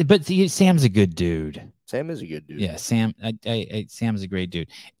 But see, Sam's a good dude. Sam is a good dude. Yeah, Sam. Sam's a great dude.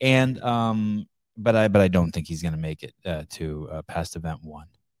 And but I don't think he's gonna make it to past event 1.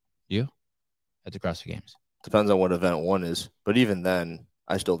 You at the CrossFit Games? Depends on what event 1 is. But even then,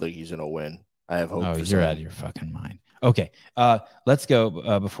 I still think he's gonna win. I have hope. Oh, for you're Sam. out of your fucking mind. Okay, let's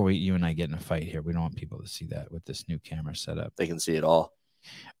go before you and I get in a fight here. We don't want people to see that with this new camera setup. They can see it all.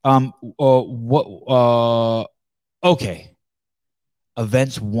 Okay.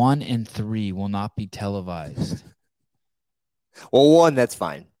 Events 1 and 3 will not be televised. Well, 1, that's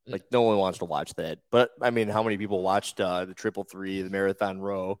fine. Like, no one wants to watch that. But, I mean, how many people watched the 333, the Marathon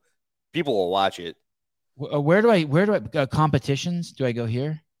Row? People will watch it. Where do I competitions? Do I go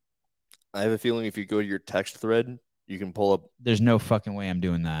here? I have a feeling if you go to your text thread, you can pull up. There's no fucking way I'm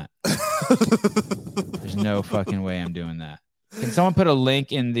doing that. There's no fucking way I'm doing that. Can someone put a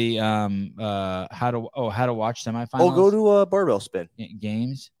link in the how to watch semifinals? Oh, go to Barbell Spin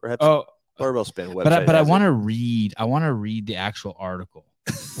Games. Perhaps. Oh, Barbell Spin website. But I want to read. I want to read the actual article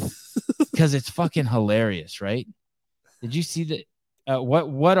because it's fucking hilarious, right? Did you see the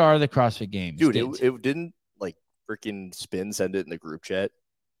what are the CrossFit Games, dude? It didn't like freaking Spin send it in the group chat.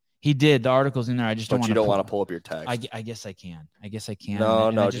 He did. The article's in there. I just don't want to. But you don't want to pull up your text. I guess I can.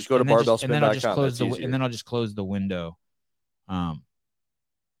 No, just go to barbellspin.com. And then I'll just close the window.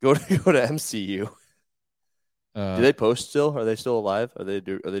 Go to MCU. Do they post still? Are they still alive? Are they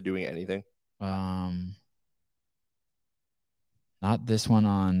doing anything? Not this one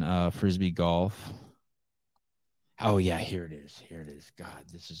on Frisbee Golf. Oh yeah, here it is. God,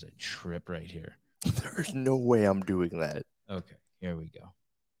 this is a trip right here. There's no way I'm doing that. Okay, here we go.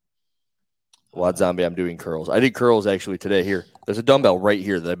 Wad Zombie, I'm doing curls. I did curls actually today. Here, there's a dumbbell right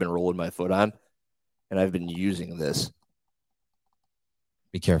here that I've been rolling my foot on, and I've been using this.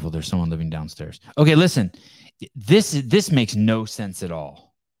 Be careful. There's someone living downstairs. Okay, listen. This makes no sense at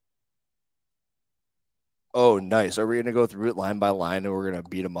all. Oh, nice. Are we going to go through it line by line and we're going to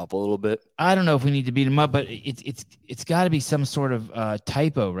beat them up a little bit? I don't know if we need to beat them up, but it's got to be some sort of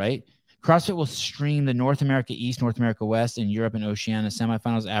typo, right? CrossFit will stream the North America East, North America West, and Europe and Oceania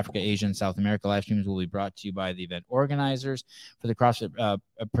semifinals. Africa, Asia, and South America live streams will be brought to you by the event organizers. For the CrossFit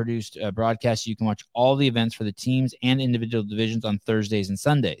produced broadcast, you can watch all the events for the teams and individual divisions on Thursdays and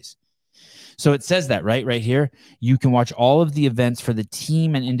Sundays. So it says that right here. You can watch all of the events for the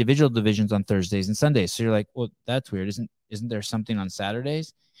team and individual divisions on Thursdays and Sundays. So you're like, well, that's weird. Isn't there something on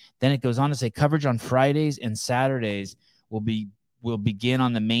Saturdays? Then it goes on to say coverage on Fridays and Saturdays will begin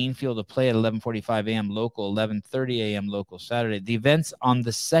on the main field of play at 11:45 a.m. local, 11:30 a.m. local Saturday. The events on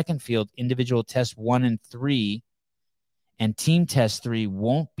the second field, individual test 1 and 3 and team test 3,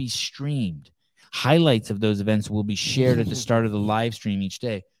 won't be streamed. Highlights of those events will be shared at the start of the live stream each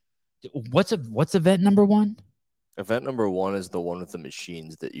day. What's event number 1? Event number 1 is the one with the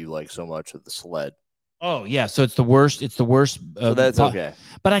machines that you like so much with the sled. Oh yeah, so it's the worst. So that's okay.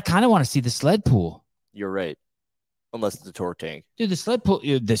 But I kind of want to see the sled pool. You're right. Unless it's a torque tank. Dude, the sled pull,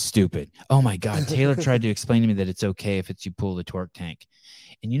 this stupid. Oh my God. Taylor tried to explain to me that it's okay if it's you pull the torque tank.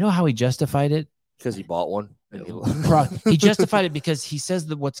 And you know how he justified it? Because he bought one. He justified it because he says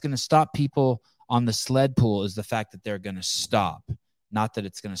that what's going to stop people on the sled pool is the fact that they're going to stop, not that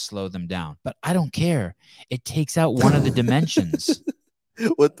it's going to slow them down. But I don't care. It takes out one of the dimensions.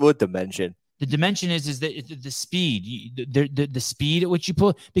 What dimension? The dimension is that the speed, the speed at which you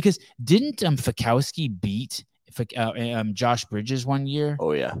pull. Because didn't Fikowski beat Josh Bridges one year?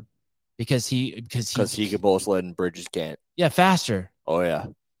 Oh yeah, because he could both sled and Bridges can't. Yeah, faster. Oh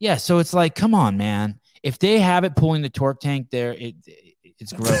yeah. So it's like, come on, man. If they have it pulling the torque tank there,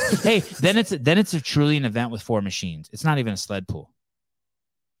 it's gross. Hey, then it's a truly an event with 4 machines. It's not even a sled pool.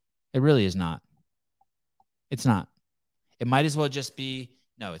 It really is not. It's not. It might as well just be.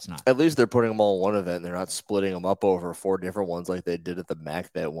 No, it's not. At least they're putting them all in one event. They're not splitting them up over 4 different ones like they did at the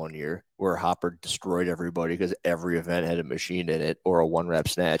MAC that one year where Hopper destroyed everybody because every event had a machine in it or a 1-rep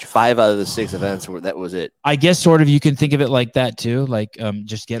snatch. 5 out of the 6 events, that was it. I guess sort of you can think of it like that too. Like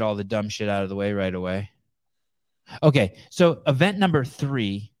just get all the dumb shit out of the way right away. Okay, so event number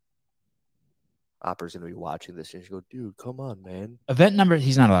 3. Hopper's going to be watching this and he's go, dude, come on, man. Event number,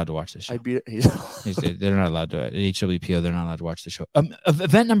 he's not allowed to watch this show. They're not allowed to. At HWPO, they're not allowed to watch the show.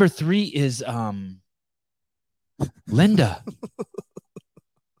 Event number 3 is Linda.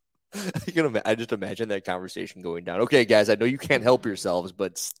 I just imagine that conversation going down. Okay, guys, I know you can't help yourselves,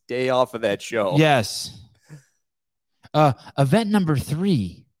 but stay off of that show. Yes. Event number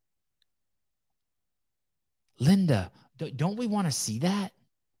 3. Linda, don't we want to see that?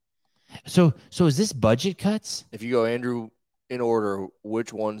 So is this budget cuts? If you go Andrew in order,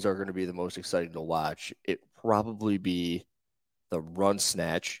 which ones are going to be the most exciting to watch, it probably be the run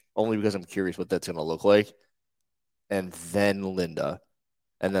snatch, only because I'm curious what that's going to look like, and then Linda,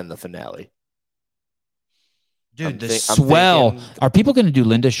 and then the finale. Dude, the swell. Are people going to do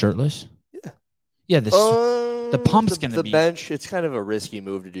Linda shirtless? Yeah. Yeah, the pump's going to be. The bench, it's kind of a risky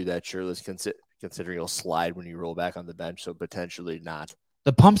move to do that shirtless, considering you'll slide when you roll back on the bench, so potentially not.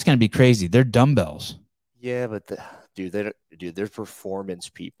 The pump's going to be crazy. They're dumbbells. Yeah, but they're performance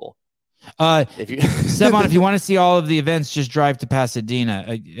people. Sevon, if you want to see all of the events, just drive to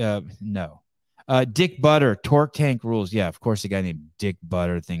Pasadena. No. Dick Butter, Torque Tank rules. Yeah, of course, a guy named Dick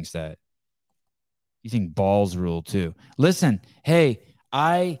Butter thinks that. You think balls rule too. Listen, hey,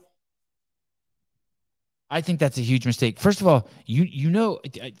 I think that's a huge mistake. First of all, you know,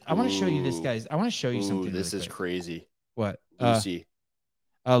 I want to show you this, guys. I want to show you something. This is crazy. What? Lucy.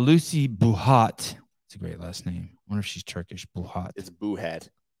 Lucy Buhat. It's a great last name. I wonder if she's Turkish. Buhat. It's Buhat.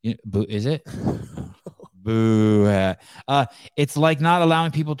 Is it? Buhat. It's like not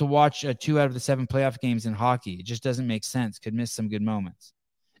allowing people to watch 2 out of the 7 playoff games in hockey. It just doesn't make sense. Could miss some good moments.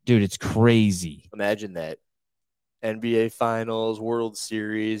 Dude, it's crazy. Imagine that. NBA Finals, World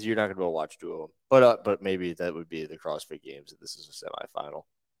Series. You're not going to be able to watch 2 of them. But maybe that would be the CrossFit Games if this is a semifinal.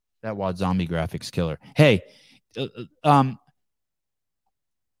 That WAD Zombie graphics killer. Hey,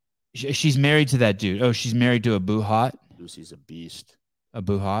 she's married to that dude. Oh, she's married to a Buhat. Lucy's a beast. A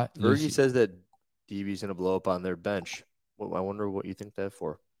Buhat. Fergie says that DB's going to blow up on their bench. Well, I wonder what you think that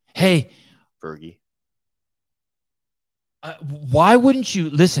for. Hey, Fergie. Why wouldn't you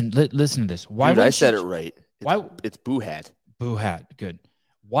listen to this? Why? Dude, I said it right. Why? It's Buhat. Buhat. Good.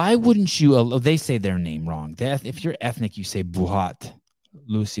 Why wouldn't you? They say their name wrong. If you're ethnic, you say Buhat.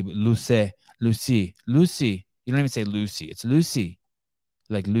 Lucy. You don't even say Lucy. It's Lucy.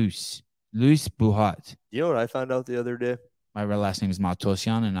 Like Luce Buhat. You know what I found out the other day? My real last name is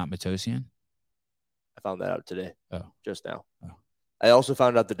Matosian and not Matosian. I found that out today. Oh. Just now. Oh. I also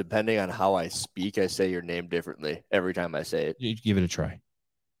found out that depending on how I speak, I say your name differently every time I say it. You give it a try.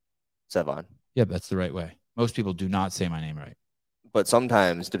 Sevon. Yeah, that's the right way. Most people do not say my name right. But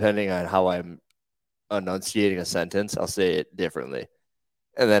sometimes, depending on how I'm enunciating a sentence, I'll say it differently.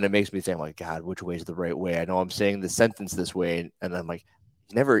 And then it makes me think, like, God, which way is the right way? I know I'm saying the sentence this way. And I'm like,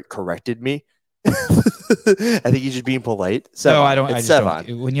 he never corrected me. I think he's just being polite. Sevon. No, I don't. It's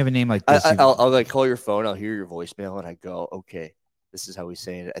Sevon. When you have a name like this, I'll like call your phone. I'll hear your voicemail, and I go, okay, this is how he's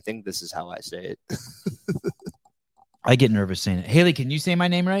saying it. I think this is how I say it. I get nervous saying it. Haley, can you say my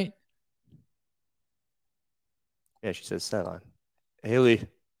name right? Yeah, she says Sevon. Haley,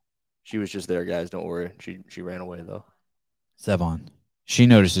 she was just there, guys. Don't worry. She ran away though. Sevon. She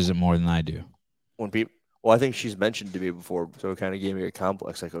notices it more than I do. Well, I think she's mentioned to me before, so it kind of gave me a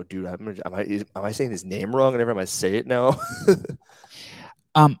complex. Like, oh, dude, am I saying his name wrong? And every time I say it now,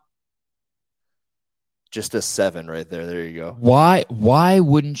 just a 7 right there. There you go. Why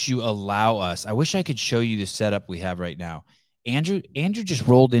wouldn't you allow us? I wish I could show you the setup we have right now. Andrew just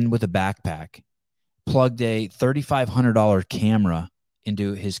rolled in with a backpack, plugged a $3,500 camera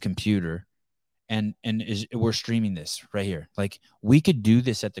into his computer, and we're streaming this right here. Like, we could do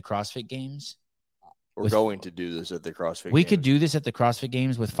this at the CrossFit Games. We're going to do this at the CrossFit Games. We could do this at the CrossFit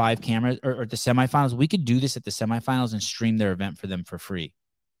Games with 5 cameras, or at the semifinals. We could do this at the semifinals and stream their event for them for free.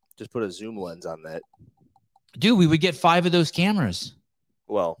 Just put a zoom lens on that. Dude, we would get 5 of those cameras.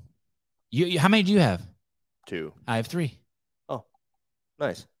 Well, you how many do you have? 2. I have 3. Oh,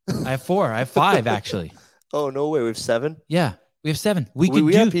 nice. I have 4. I have 5 actually. Oh, no way. We have 7? Yeah, we have 7.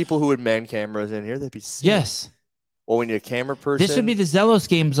 We have people who would man cameras in here. That'd be sick. Yes. Well, we need a camera person. This would be the Zelos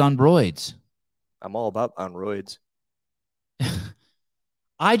Games on roids. I'm all about on roids.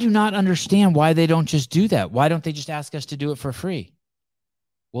 I do not understand why they don't just do that. Why don't they just ask us to do it for free?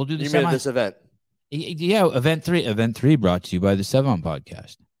 We'll do the this event. Yeah, event 3. Event 3 brought to you by the Sevon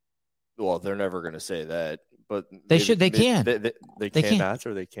Podcast. Well, they're never going to say that, but they should. They can. They cannot,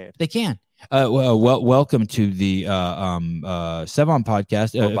 or they can't. They can. Welcome to the Sevon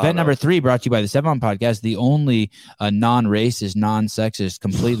Podcast. Event number 3 brought to you by the Sevon Podcast, the only non-racist, non-sexist,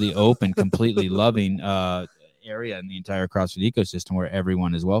 completely open, completely loving area in the entire CrossFit ecosystem where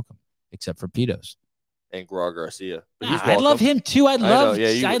everyone is welcome, except for pedos. And Gra Garcia. I love him too. I love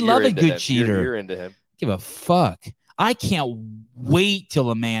a good cheater. You're into him. Give a fuck. I can't wait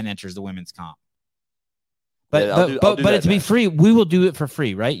till a man enters the women's comp. But yeah, to be free, we will do it for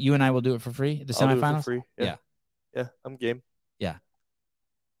free, right? You and I will do it for free at the semifinals. Free. Yeah. Yeah, I'm game. Yeah.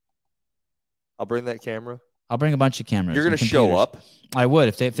 I'll bring that camera. I'll bring a bunch of cameras. You're gonna show up. I would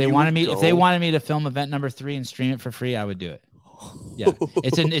if they wanted me to film event number 3 and stream it for free. I would do it. Yeah,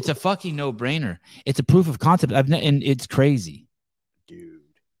 it's a fucking no brainer. It's a proof of concept. And it's crazy, dude.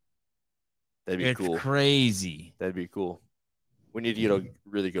 That'd be cool. It's crazy. That'd be cool. We need to get a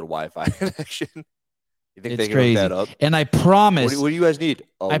really good Wi-Fi connection. You think It's they can crazy. hook that up? And I promise. What do you guys need?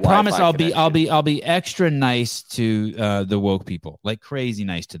 I promise I'll be extra nice to the woke people, like crazy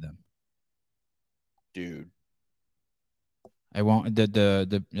nice to them, dude. I won't I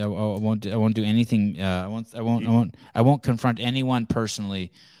won't do anything. I won't confront anyone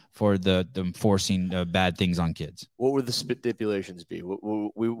personally for the forcing bad things on kids. What would the stipulations be?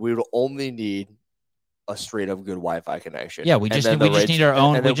 We would only need a straight up good Wi-Fi connection. Yeah, we just need our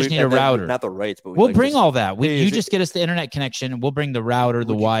own. We just need a router. Not the rights, but we'll bring all that. You just get us the internet connection, and we'll bring the router,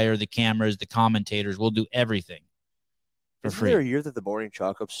 the wire, the cameras, the commentators. We'll do everything for free. Isn't there a year that the Morning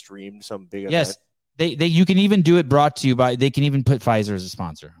Chalk Up streamed some big event? Yes. You can even do it brought to you by. They can even put Pfizer as a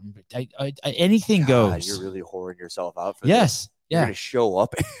sponsor. Anything goes. You're really whoring yourself out for this. This. Yeah. You're gonna show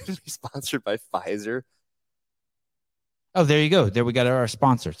up and be sponsored by Pfizer. Oh, there you go. There we got our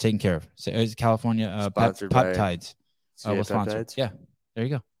sponsor taken care of. So it's California Peptides. We'll sponsor. Yeah, there you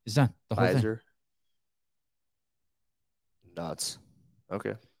go. It's done. The whole Pfizer. thing. Nuts.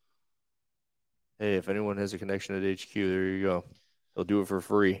 Okay. Hey, if anyone has a connection at HQ, there you go. They'll do it for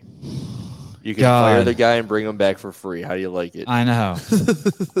free. You can fire the guy and bring him back for free. How do you like it? I know.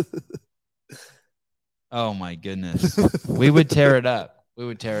 Oh my goodness. We would tear it up.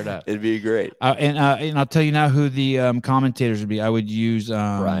 It'd be great. And I'll tell you now who the commentators would be. I would use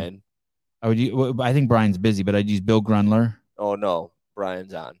Brian. I think Brian's busy, but I'd use Bill Grunler. Oh no,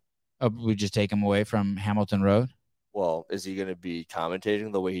 Brian's on. We just take him away from Hamilton Road. Well, is he going to be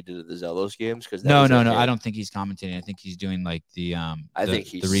commentating the way he did at the Zelos games? Because no. I don't think he's commentating. I think he's doing like the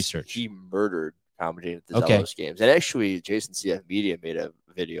research. He murdered commentating at the Zelos games. And actually, Jason CF Media made a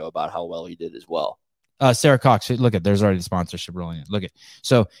video about how well he did as well. Sarah Cox, look at there's already the sponsorship rolling in. Look at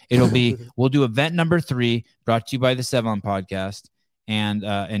so it'll be we'll do event number 3 brought to you by the Sevon podcast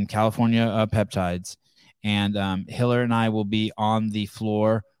and California Peptides, and Hiller and I will be on the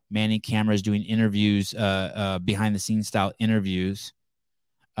floor manning cameras doing interviews, behind the scenes style interviews,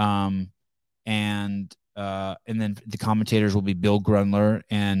 and then the commentators will be Bill Grunler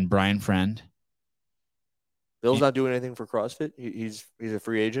and Brian Friend. Bill's not doing anything for CrossFit. He's a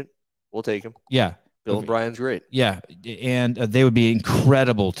free agent. We'll take him. Yeah. Bill and Brian's great. Yeah, and they would be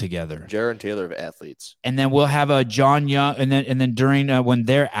incredible together. Jared and Taylor of athletes. And then we'll have a John Young, and then during when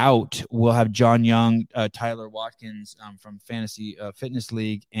they're out, we'll have John Young, Tyler Watkins from Fantasy Fitness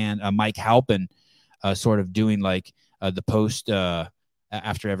League, and Mike Halpin, sort of doing like the post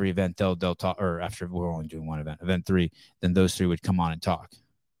after every event. They'll talk, or after we're only doing one event 3, then those 3 would come on and talk.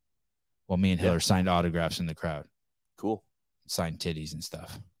 Well, me and Hiller signed autographs in the crowd. Cool. Signed titties and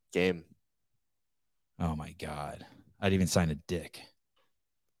stuff. Game. Oh my God. I'd even sign a dick.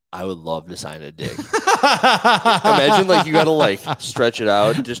 I would love to sign a dick. Imagine like you gotta like stretch it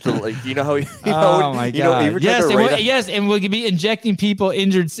out just to like how oh my God. Yes, and we'll be injecting people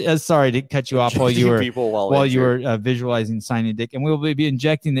injured. Sorry to cut you off while you were visualizing signing a dick, and we'll be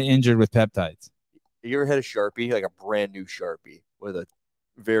injecting the injured with peptides. You ever had a Sharpie, like a brand new Sharpie with a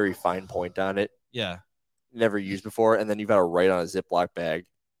very fine point on it? Yeah. Never used before, and then you've got to write on a Ziploc bag.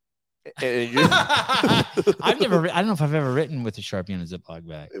 I don't know if I've ever written with a Sharpie on a Ziploc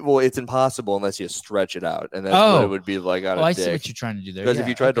bag. Well, it's impossible unless you stretch it out, and that's what it would be like on a dick. I see what you're trying to do there. Because if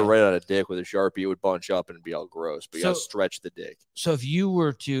you tried to write on a dick with a Sharpie, it would bunch up and be all gross. But you got to stretch the dick. So if you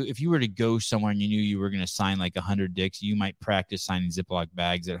were to go somewhere and you knew you were going to sign like 100 dicks, you might practice signing Ziploc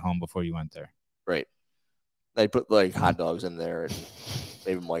bags at home before you went there. Right. I'd put like hot dogs in there and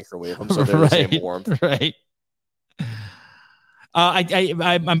maybe microwave them so they're the same warmth. Right. I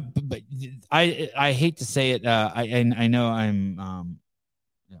hate to say it. I know I'm.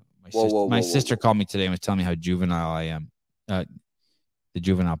 My sister called me today and was telling me how juvenile I am. The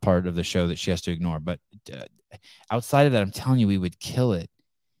juvenile part of the show that she has to ignore. But outside of that, I'm telling you, we would kill it.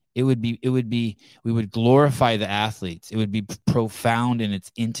 We would glorify the athletes. It would be profound in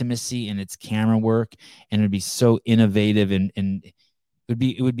its intimacy and its camera work, and it would be so innovative and it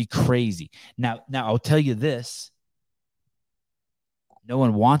would be crazy. Now I'll tell you this. No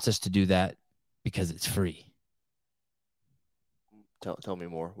one wants us to do that because it's free. Tell me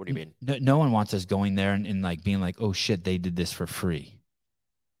more. What do you mean? No one wants us going there and like being like, oh shit, they did this for free.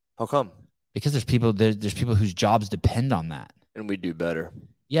 How come? Because there's people whose jobs depend on that. And we do better.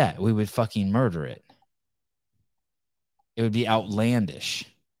 Yeah, we would fucking murder it. It would be outlandish.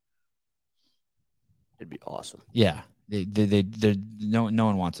 It'd be awesome. Yeah. No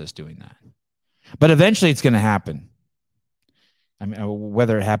one wants us doing that. But eventually it's going to happen. I mean,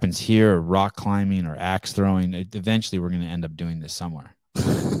 whether it happens here or rock climbing or axe throwing, eventually we're going to end up doing this somewhere.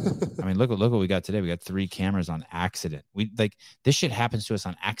 I mean, look what we got today. We got 3 cameras on accident. We like this shit happens to us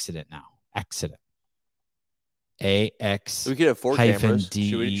on accident now. Accident. AX. We could have 4 cameras.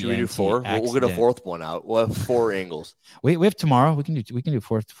 Should we do 4? We'll get a 4th one out. We'll have 4 angles. We have tomorrow. We can do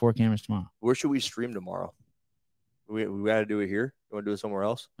 4 cameras tomorrow. Where should we stream tomorrow? We got to do it here. You want to do it somewhere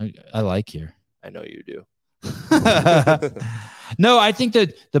else? I like here. I know you do. No, I think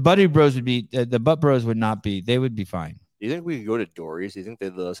that the Buddy Bros would be the Butt Bros would not be. They would be fine. Do you think we could go to Dory's? Do you think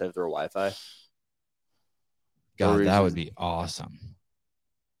they'd let us have their Wi-Fi? God, Dory's that would be awesome.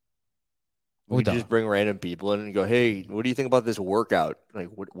 We just bring random people in and go, "Hey, what do you think about this workout?" Like,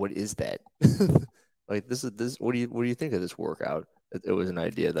 what is that? Like, this. What do you think of this workout? It was an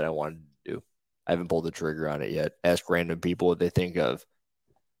idea that I wanted to do. I haven't pulled the trigger on it yet. Ask random people what they think of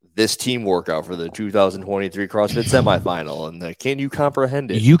this team workout for the 2023 CrossFit semifinal, and can you comprehend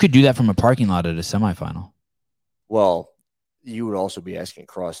it? You could do that from a parking lot at a semifinal. Well, you would also be asking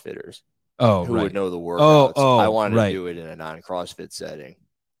CrossFitters. Who would know the workouts? I wanted to do it in a non-CrossFit setting.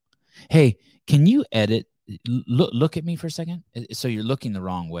 Hey, can you edit? Look at me for a second. So you're looking the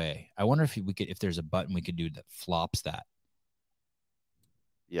wrong way. I wonder if there's a button we could do that flops that.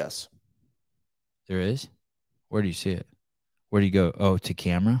 Yes. There is? Where do you see it? Where do you go? Oh, to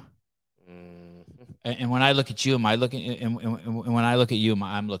camera? Mm-hmm. And when I look at you, am I looking? And when I look at you,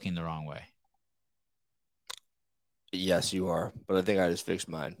 I'm looking the wrong way. Yes, you are. But I think I just fixed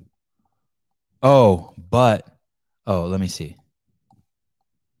mine. Let me see.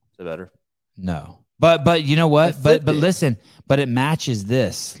 Is it better? No. But you know what? But listen, but it matches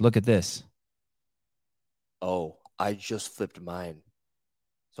this. Look at this. Oh, I just flipped mine.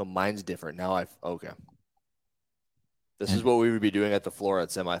 So mine's different. Now okay. This is what we would be doing at the floor at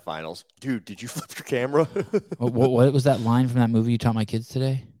semifinals. Dude, did you flip your camera? what was that line from that movie you taught my kids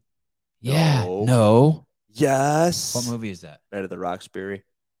today? Yeah. No. Yes. What movie is that? Night of the Roxbury.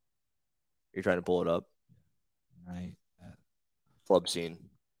 You're trying to pull it up. Right. Club scene.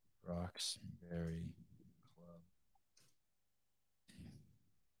 Roxbury Club.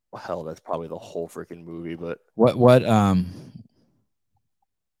 Well, hell, that's probably the whole freaking movie, but what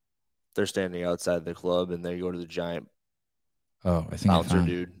they're standing outside the club and they go to the giant I think bouncer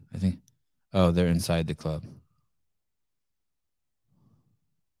dude. I think they're inside the club.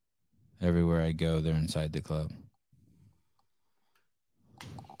 Everywhere I go, they're inside the club.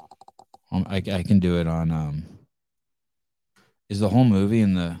 I can do it on is the whole movie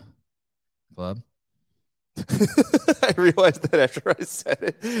in the club? I realized that after I said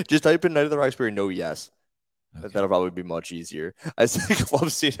it. Just type in Night of the Roxbury, no yes. Okay. That'll probably be much easier. I said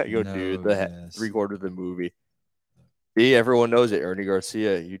club scene, I go, dude, yes. 3/4 of the movie. See, everyone knows it. Ernie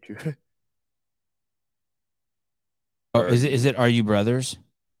Garcia, YouTube. Is it Are You Brothers?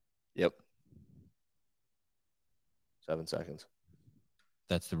 Yep. 7 seconds.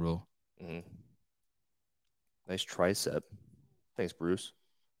 That's the rule. Mm-hmm. Nice tricep. Thanks, Bruce.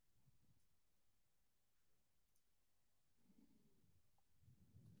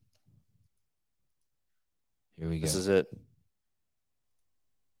 Here we go. This is it.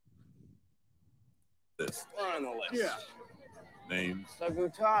 This. Yeah. Names.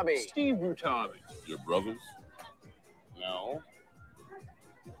 Butabi. Steve Butabi. Your brothers? No.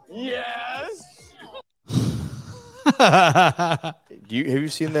 Yes. Have you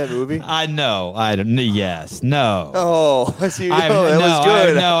seen that movie? I know. I don't. Yes. No. Oh, I see. That was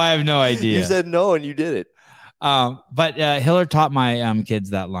good. I have no idea. You said no, and you did it. But Hiller taught my kids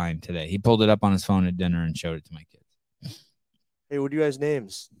that line today. He pulled it up on his phone at dinner and showed it to my kids. Hey, what are you guys'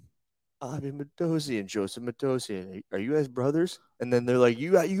 names? Avi Matosi and Joseph Matosi. Are you guys brothers? And then they're like,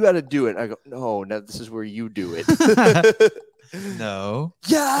 you got to do it. I go, no, this is where you do it. No.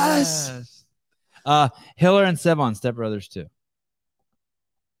 Yes. Hiller and Sevon, stepbrothers too.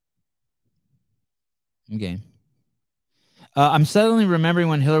 Okay. I'm suddenly remembering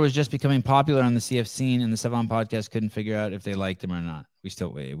when Hiller was just becoming popular on the CF scene and the Sevon podcast couldn't figure out if they liked him or not. We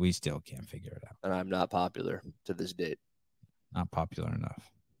still can't figure it out. And I'm not popular to this date. Not popular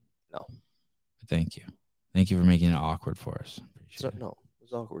enough. No. Thank you. Thank you for making it awkward for us. No, it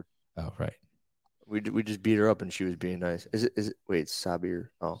was awkward. Oh, right. We just beat her up and she was being nice. Is it? Wait,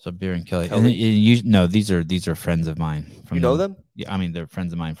 Sabir. Oh, Sabir and Kelly. And these are friends of mine. You know them? Yeah, I mean they're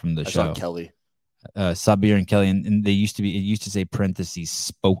friends of mine from the show. I saw Kelly. Sabir and Kelly, and they used to say parentheses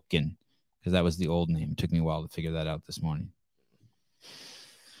spoken because that was the old name. It took me a while to figure that out this morning.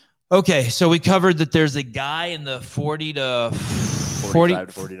 Okay, so we covered that there's a guy in the 45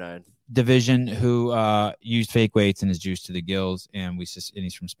 to 49 division who used fake weights and is juiced to the gills, and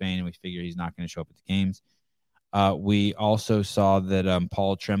he's from Spain, and we figure he's not going to show up at the games. We also saw that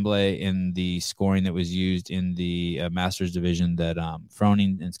Paul Tremblay in the scoring that was used in the Masters division that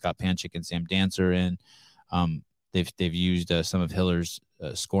Froning and Scott Panchik and Sam Dancer in. They've used some of Hiller's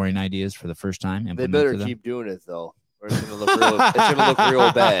scoring ideas for the first time. They better keep doing it though. Or it's gonna look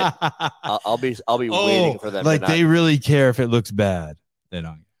real bad. I'll be waiting for them. Like they really care if it looks bad. They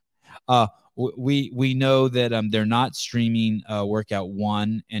don't. We know that they're not streaming workout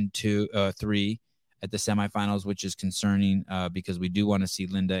 1 and 2, 3 at the semifinals, which is concerning because we do want to see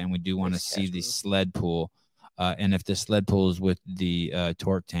Linda and we do want to see the sled pull. And if the sled pull is with the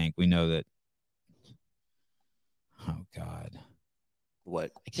torque tank, we know that. Oh God.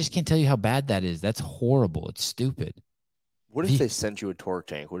 What? I just can't tell you how bad that is. That's horrible. It's stupid. What if they sent you a torque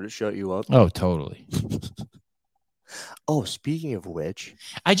tank? Would it shut you up? Oh, totally. Oh, speaking of which,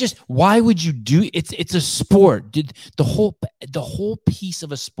 why would you do it's a sport. The whole piece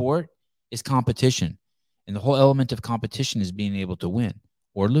of a sport is competition. And the whole element of competition is being able to win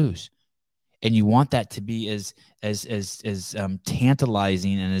or lose. And you want that to be as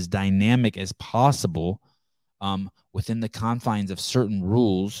tantalizing and as dynamic as possible within the confines of certain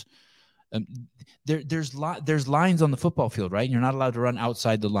rules. There's lines on the football field, right? And you're not allowed to run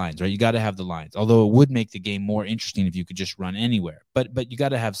outside the lines, right? You got to have the lines. Although it would make the game more interesting if you could just run anywhere. But you got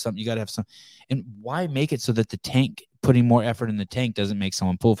to have some. You got to have some. And why make it so that the tank, putting more effort in the tank, doesn't make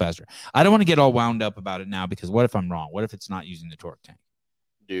someone pull faster? I don't want to get all wound up about it now because what if I'm wrong? What if it's not using the torque tank?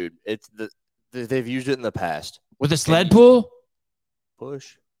 Dude, they've used it in the past With a sled pull?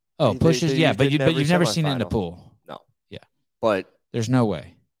 Push. Oh, pushes, yeah, but you've never seen it in a pool. No. Yeah. But there's no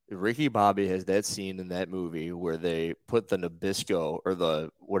way. Ricky Bobby has that scene in that movie where they put the Nabisco or the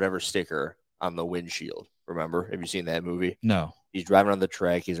whatever sticker on the windshield. Remember? Have you seen that movie? No. He's driving on the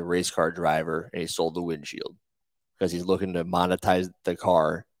track. He's a race car driver, and he sold the windshield because he's looking to monetize the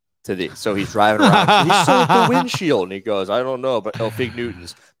car. So he's driving around. He sold the windshield, and he goes, I don't know, but Fig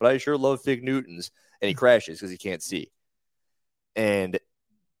Newtons. But I sure love Fig Newtons. And he crashes because he can't see. And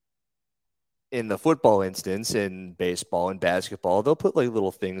in the football instance, in baseball and basketball, they'll put like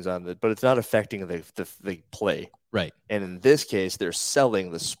little things on it, but it's not affecting the play. Right. And in this case, they're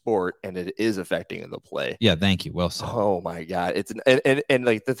selling the sport and it is affecting the play. Yeah, thank you. Well said. Oh my God. And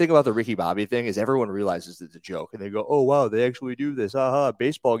like the thing about the Ricky Bobby thing is everyone realizes it's a joke and they go, oh wow, they actually do this.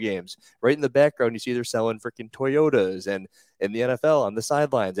 Baseball games. Right in the background, you see they're selling freaking Toyotas, and in the NFL on the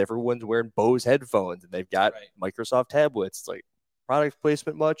sidelines, everyone's wearing Bose headphones and they've got Microsoft tablets. It's like, product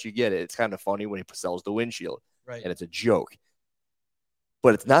placement much, you get it. It's kind of funny when he sells the windshield, right? And it's a joke,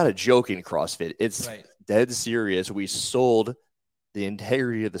 but it's not a joke in CrossFit. It's dead serious. We sold the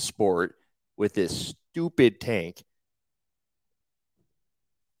integrity of the sport with this stupid tank,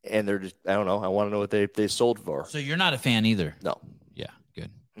 and they're just, I don't know. I want to know what they sold for. So you're not a fan either? No. Yeah,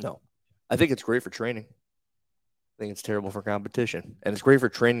 good. No, I think it's great for training. I think it's terrible for competition, and it's great for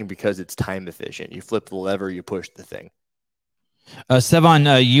training because it's time efficient. You flip the lever, you push the thing.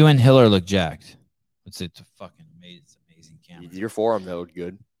 Sevon, you and Hiller look jacked. It's a fucking amazing camera. Your forearm that looked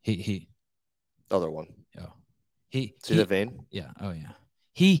good. He other one. Oh, see the vein? Yeah. Oh yeah.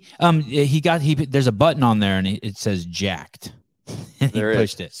 There's a button on there and it says jacked. And he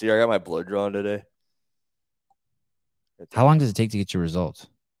pushed it. See, I got my blood drawn today. How long does it take to get your results?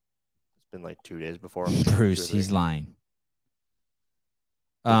 It's been like 2 days before. Bruce, he's lying.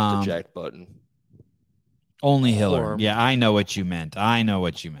 The jacked button. Only Hiller. Yeah, I know what you meant.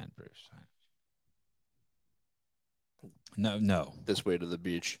 Bruce. No. This way to the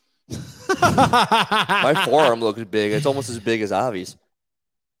beach. My forearm looks big. It's almost as big as Avi's.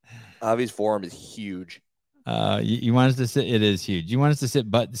 Avi's forearm is huge. You want us to sit? It is huge. You want us to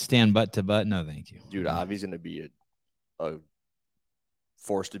stand butt to butt? No, thank you. Dude, Avi's going to be a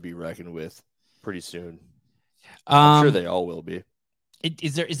force to be reckoned with pretty soon. I'm sure they all will be.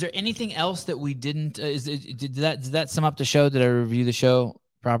 Is there anything else that we didn't? Did that sum up the show? Did I review the show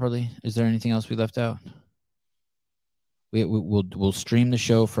properly? Is there anything else we left out? We'll stream the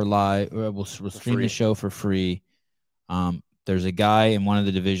show for live. We'll stream the show for free. There's a guy in one of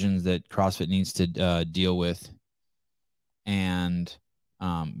the divisions that CrossFit needs to deal with, and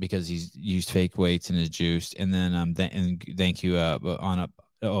because he's used fake weights and is juiced, and then thank you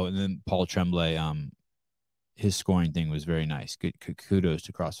and then Paul Tremblay. His scoring thing was very nice. Good kudos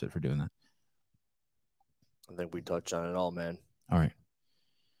to CrossFit for doing that. I think we touched on it all, man. All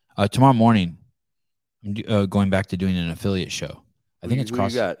right. Tomorrow morning, I'm going back to doing an affiliate show. I think it's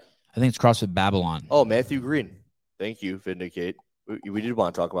CrossFit Babylon. Oh, Matthew Green. Thank you, Vindicate. We did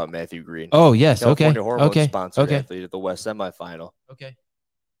want to talk about Matthew Green. Oh yes, California okay. Hormone sponsored athlete at the West semifinal. Okay.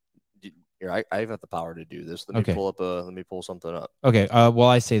 Here, I got the power to do this. Let me pull something up. Okay. Well,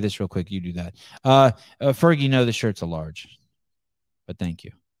 I say this real quick. You do that. Fergie, no, the shirt's a large, but thank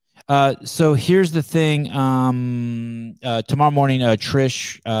you. So here's the thing. Tomorrow morning,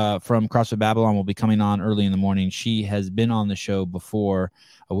 Trish from CrossFit Babylon will be coming on early in the morning. She has been on the show before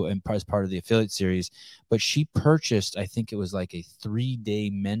as part of the affiliate series, but she purchased, I think it was like a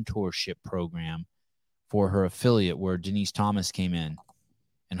 3-day mentorship program for her affiliate where Denise Thomas came in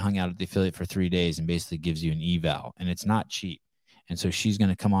and hung out at the affiliate for 3 days and basically gives you an eval, and it's not cheap. And so she's going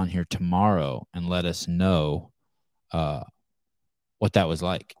to come on here tomorrow and let us know what that was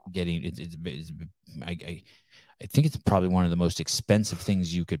like. I think it's probably one of the most expensive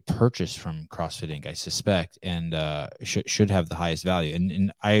things you could purchase from CrossFit Inc., I suspect, and should have the highest value.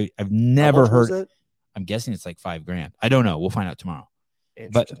 And I've never heard. I'm guessing it's like $5,000. I don't know. We'll find out tomorrow.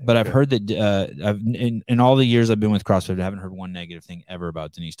 But I've heard that I've in all the years I've been with CrossFit, I haven't heard one negative thing ever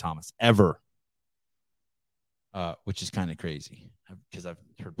about Denise Thomas ever, which is kind of crazy because I've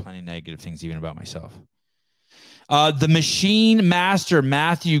heard plenty of negative things even about myself. The Machine Master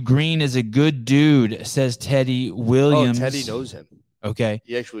Matthew Green is a good dude, says Teddy Williams. Oh, Teddy knows him. Okay.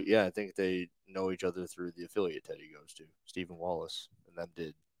 He actually, yeah, I think they know each other through the affiliate Teddy goes to. Stephen Wallace and them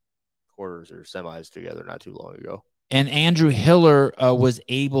did quarters or semis together not too long ago. And Andrew Hiller was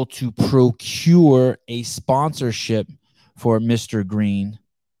able to procure a sponsorship for Mr. Green.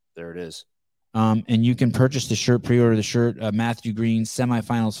 There it is. And you can purchase the shirt, pre-order the shirt, Matthew Green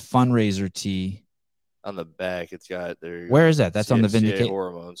semifinals fundraiser tee. On the back, it's got there. Where is that? That's on the Vindicate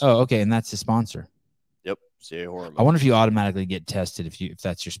Hormones. Oh, okay, and that's the sponsor. Yep, CA Hormones. I wonder if you automatically get tested if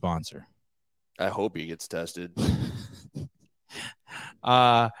that's your sponsor. I hope he gets tested.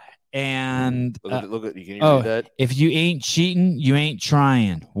 And look at you. Can you read that? If you ain't cheating, you ain't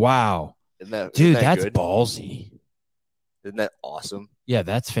trying. Wow, isn't that that's good? Ballsy. Isn't that awesome? Yeah,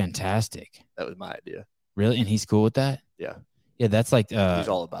 that's fantastic. That was my idea. Really? And he's cool with that? Yeah. Yeah, that's like he's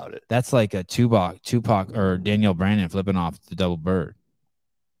all about it. That's like a Tupac or Danielle Brandon flipping off the double bird.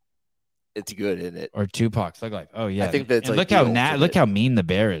 It's good, isn't it? Or Tupac's like, oh yeah. I think that's and like look how mean the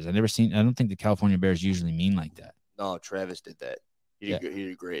bear is. I don't think the California Bears usually mean like that. No, Travis did that. He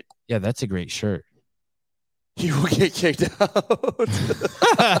did great. Yeah, that's a great shirt. He will get kicked out.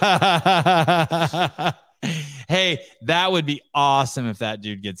 Hey, that would be awesome if that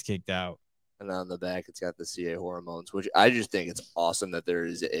dude gets kicked out. And on the back, it's got the CA Hormones, which I just think it's awesome that there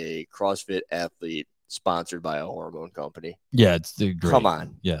is a CrossFit athlete sponsored by a hormone company. Yeah, it's great. Come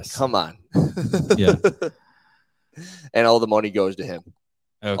on. Yes. Come on. Yeah. And all the money goes to him.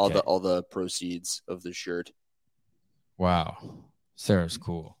 Okay. All the proceeds of the shirt. Wow. Sarah's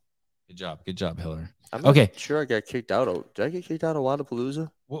cool. Good job, Hiller. I'm not sure I got kicked out. Did I get kicked out of Wadapalooza?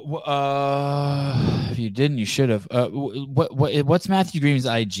 If you didn't, you should have. What's Matthew Green's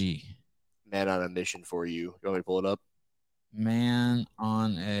IG? Man on a mission for you. You want me to pull it up? Man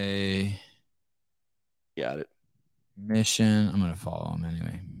on a got it. Mission. I'm gonna follow him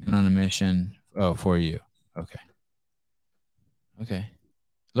anyway. Man on a mission. Oh, for you. Okay.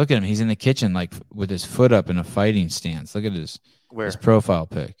 Look at him. He's in the kitchen, like with his foot up in a fighting stance. Look at his profile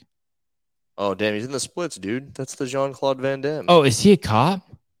pic. Oh, damn. He's in the splits, dude. That's the Jean-Claude Van Damme. Oh, is he a cop?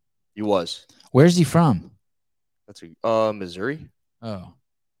 He was. Where's he from? That's Missouri. Oh.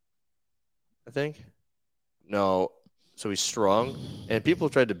 I think. No. So he's strong. And people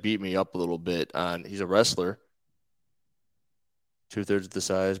tried to beat me up a little bit on he's a wrestler. 2/3 the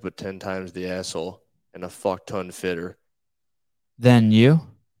size, but 10 times the asshole. And a fuck ton fitter. Than you?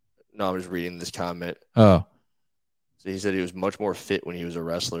 No, I'm just reading this comment. Oh. So he said he was much more fit when he was a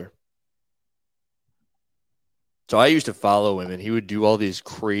wrestler. So I used to follow him, and he would do all these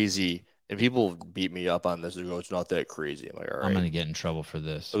crazy, and people beat me up on this. They go, it's not that crazy. I'm like, all right. I'm going to get in trouble for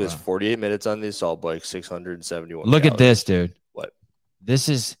this. Look, it's 48 minutes on the assault bike, 671 Look at this, dude. What? This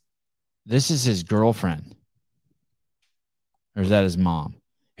is his girlfriend. Or is that his mom?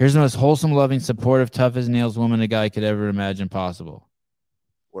 Here's the most wholesome, loving, supportive, tough as nails woman a guy could ever imagine possible.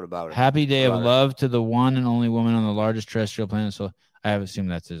 What about it? Happy day of love to the one and only woman on the largest terrestrial planet. So I have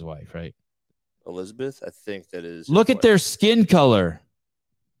assumed that's his wife, right? Elizabeth? I think that is. Look at their skin color.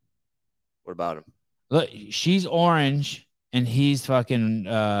 What about him? Look, she's orange and he's fucking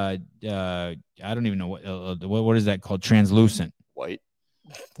I don't even know what is that called? Translucent. White.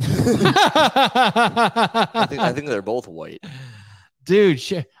 I think they're both white. Dude,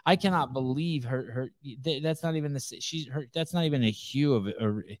 I cannot believe her. That's not even that's not even a hue of it.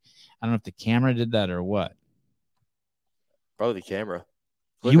 Or I don't know if the camera did that or what. Probably the camera.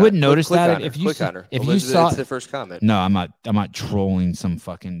 You wouldn't notice that if you saw it's the first comment. No, I'm not trolling some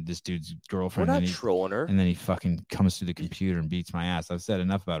fucking this dude's girlfriend. We're not trolling her. And then he fucking comes through the computer and beats my ass. I've said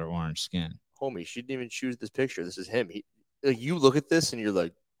enough about her orange skin. Homie, she didn't even choose this picture. This is him. You look at this and you're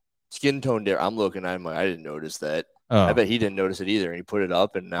like, skin tone there. I'm looking. I'm like, I didn't notice that. Oh. I bet he didn't notice it either. And he put it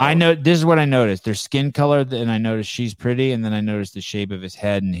up, and now I know this is what I noticed. There's skin color, and I noticed she's pretty, and then I noticed the shape of his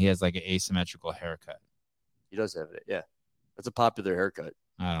head, and he has like an asymmetrical haircut. He does have it. Yeah, that's a popular haircut.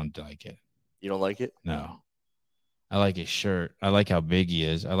 I don't like it. You don't like it? No. I like his shirt. I like how big he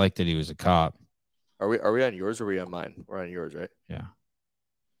is. I like that he was a cop. Are we on yours or are we on mine? We're on yours, right? Yeah.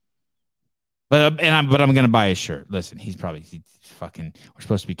 But I'm gonna buy his shirt. Listen, he's fucking. We're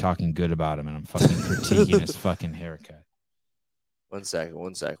supposed to be talking good about him, and I'm fucking critiquing his fucking haircut. One second.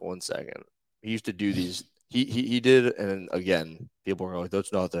 He used to do these. He did, and again, people were like,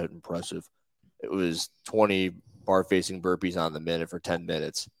 "That's not that impressive." It was 20 bar facing burpees on the minute for 10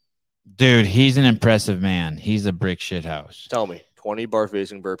 minutes. Dude, he's an impressive man. He's a brick shit house. Tell me, 20 bar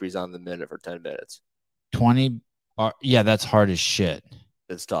facing burpees on the minute for 10 minutes. 20 bar. Yeah, that's hard as shit.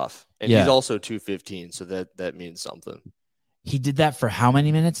 It's tough. And he's also 215, so that means something. He did that for how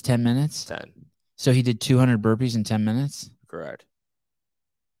many minutes? 10 minutes? 10. So he did 200 burpees in 10 minutes? Correct.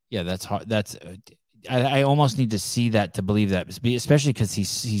 Yeah, that's hard. I almost need to see that to believe that, especially because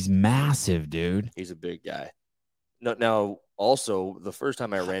he's massive, dude. He's a big guy. Now, also, the first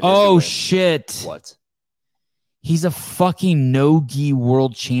time I ran into him, shit. What? He's a fucking no-gi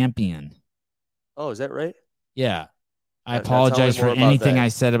world champion. Oh, is that right? Yeah. I apologize for anything I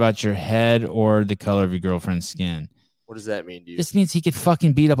said about your head or the color of your girlfriend's skin. What does that mean to you? This means he could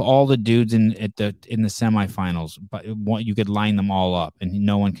fucking beat up all the dudes in the semifinals, but you could line them all up, and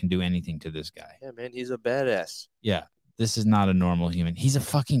no one can do anything to this guy. Yeah, man, he's a badass. Yeah, this is not a normal human. He's a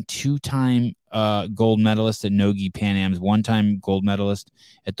fucking 2-time gold medalist at Nogi Pan Am's, 1-time gold medalist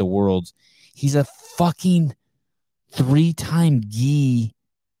at the Worlds. He's a fucking 3-time gi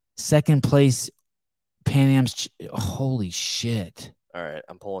second place Pan Am's. Holy shit! All right,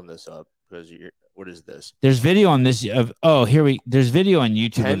 I'm pulling this up because what is this? There's video on this of there's video on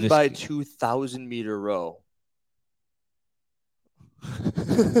YouTube 10 of this by 2,000 meter row.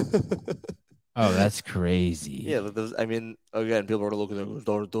 Oh, that's crazy. Yeah, again, people are looking at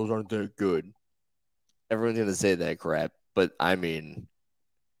those aren't that good. Everyone's gonna say that crap, but I mean,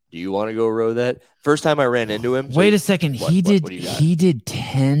 do you want to go row that? First time I ran into him. Wait a second. He did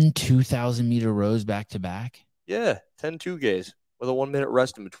 10 2,000 meter rows back to back. Yeah, 10 2Ks with a 1 minute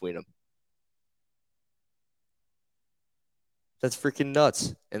rest in between them. That's freaking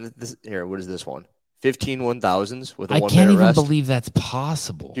nuts. And what is this one? 15 1,000s with a 1 minute rest. I can't even believe that's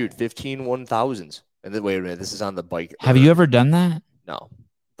possible. Dude, 15 1,000s. And then, wait a minute, this is on the bike. Have you ever done that? No.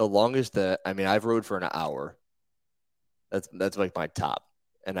 The longest I've rode for an hour. That's like my top.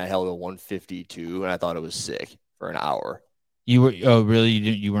 And I held a 152, and I thought it was sick for an hour. Really?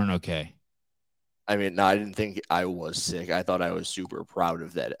 You weren't okay? I mean, no, I didn't think I was sick. I thought I was super proud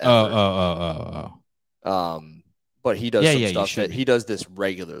of that effort. But he does some stuff that he does this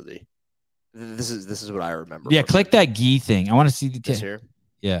regularly. This is what I remember. Yeah, click that gi thing. I want to see the here.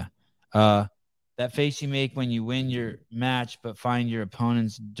 Yeah. That face you make when you win your match but find your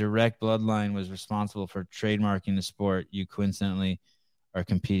opponent's direct bloodline was responsible for trademarking the sport you coincidentally are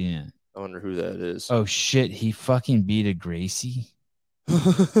competing in. I wonder who that is. Oh shit, he fucking beat a Gracie.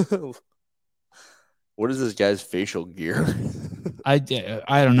 What is this guy's facial gear? I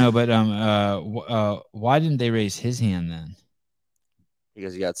don't know, but why didn't they raise his hand then?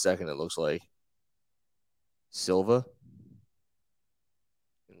 Because he got second, it looks like. Silva,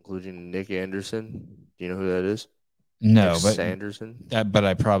 including Nick Anderson. Do you know who that is? No, Nick but Sanderson. But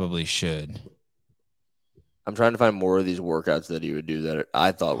I probably should. I'm trying to find more of these workouts that he would do that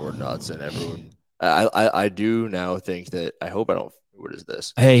I thought were nuts, and everyone. I do now think that I hope I don't. What is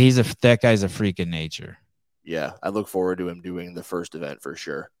this? Hey, that guy's a freak of nature. Yeah, I look forward to him doing the first event for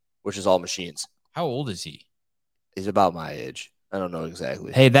sure, which is all machines. How old is he? He's about my age. I don't know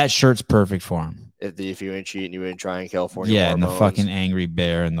exactly. Hey, that shirt's perfect for him. If you ain't cheating, you ain't trying California. Yeah, and the fucking angry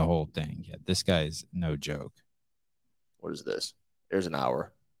bear and the whole thing. Yeah, this guy's no joke. What is this? There's an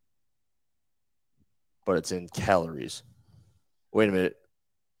hour. But it's in calories. Wait a minute.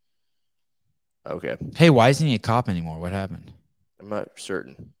 Okay. Hey, why isn't he a cop anymore? What happened? I'm not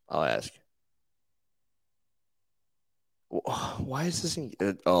certain. I'll ask. Why is this?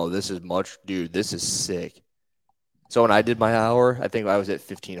 This is much, dude. This is sick. So when I did my hour, I think I was at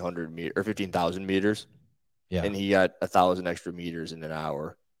 1,500 meters or 15,000 meters. Yeah. And he got 1,000 extra meters in an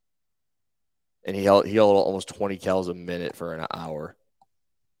hour. And he held almost 20 cals a minute for an hour,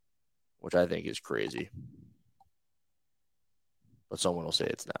 which I think is crazy. but someone will say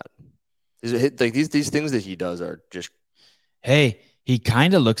it's not. These things that he does are just. Hey, he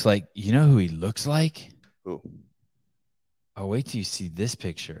kind of looks like, you know who he looks like? Who? Oh, wait till you see this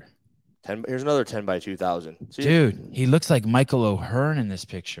picture. Here's another 10 by 2000. See Dude, it? he looks like Michael O'Hearn in this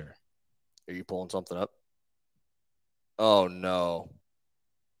picture. Are you pulling something up? Oh, no.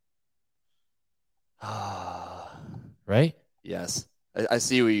 Right? Yes. I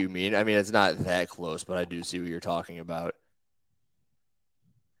see what you mean. I mean, it's not that close, but I do see what you're talking about.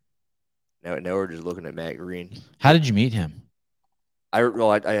 Now we're just looking at Matt Green. How did you meet him? I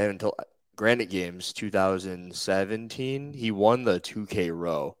haven't told. Granite Games 2017. He won the 2K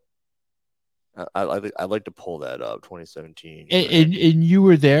row. I'd like to pull that up. 2017. And you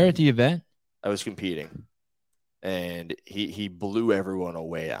were there at the event? I was competing, and he blew everyone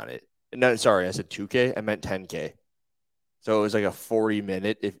away on it. No, sorry, I said 2K. I meant 10K. So it was like a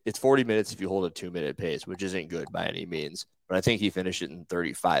 40-minute. It's 40 minutes if you hold a 2-minute pace, which isn't good by any means. But I think he finished it in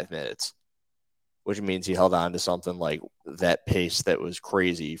 35 minutes, which means he held on to something like that pace that was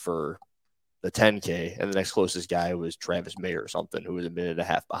crazy for the 10K. And the next closest guy was Travis May or something, who was a minute and a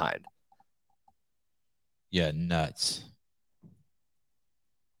half behind. Yeah, nuts.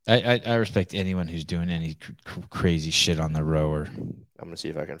 I respect anyone who's doing any crazy shit on the rower. I'm going to see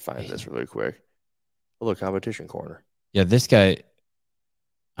if I can find this really quick. Oh, look, competition corner. Yeah, this guy,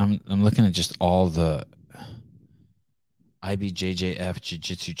 I'm looking at just all the IBJJF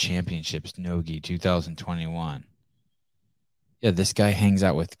Jiu-Jitsu Championships, Nogi 2021. Yeah, this guy hangs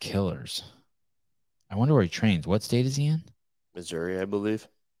out with killers. I wonder where he trains. What state is he in? Missouri, I believe.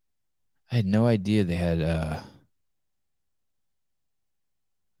 I had no idea they had Where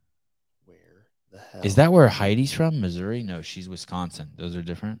the hell? Is that where Heidi's from? Missouri? No, she's Wisconsin. Those are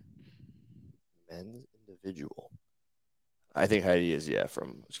different. Men's individual. I think Heidi is,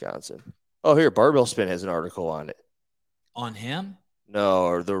 from Wisconsin. Oh, here, Barbell Spin has an article on it. On him? No,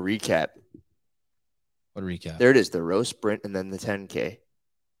 or the recap. What recap? There it is, the row sprint and then the 10K.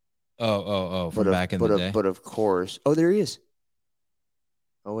 From back in the day. But of course, there he is.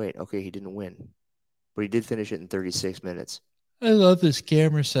 Oh, wait, okay, he didn't win. But he did finish it in 36 minutes. I love this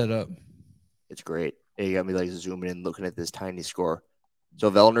camera setup. It's great. You got me like zooming in, looking at this tiny score. So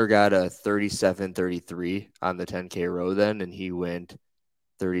Vellner got a 37-33 on the 10K row then, and he went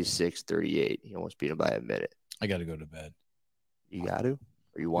 36-38. He almost beat him by a minute. I got to go to bed. You got to?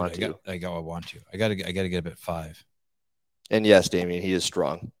 Or you want to? I want to. I got to get up at 5. And yes, Damien, he is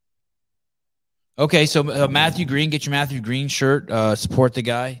strong. Okay, so Matthew Green, get your Matthew Green shirt. Support the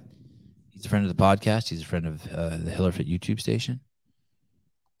guy. He's a friend of the podcast. He's a friend of the Hillerfit YouTube station.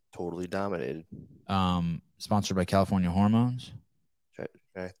 Totally dominated. Sponsored by California Hormones.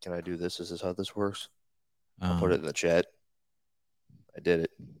 Can I do this? Is this how this works? I'll Um, put it in the chat. I did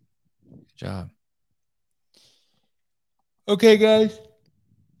it. Good job. Okay, guys.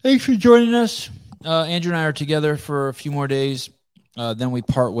 Thanks for joining us. Andrew and I are together for a few more days. Then we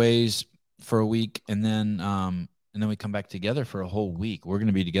part ways for a week, and then we come back together for a whole week. We're going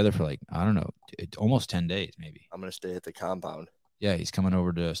to be together for almost 10 days, maybe. I'm going to stay at the compound. Yeah, he's coming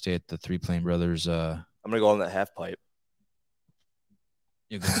over to stay at the Three Plain Brothers. I'm going to go on that half pipe.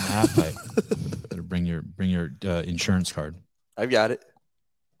 You go on the half pipe. Better bring your insurance card. I've got it.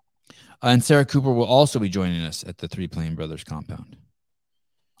 And Sarah Cooper will also be joining us at the Three Plain Brothers compound.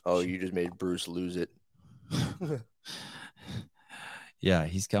 Oh, you just made Bruce lose it. Yeah,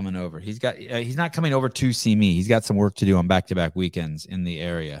 he's coming over. He's not coming over to see me. He's got some work to do on back-to-back weekends in the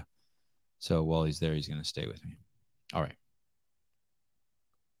area. So while he's there, he's going to stay with me. All right.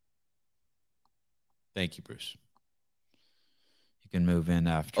 Thank you, Bruce. You can move in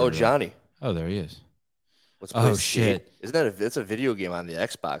after. Oh, Johnny. Oh, there he is. Let's Oh, shit. Isn't that that's a video game on the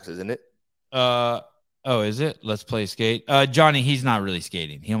Xbox, isn't it? Oh, is it? Let's play skate. Johnny, he's not really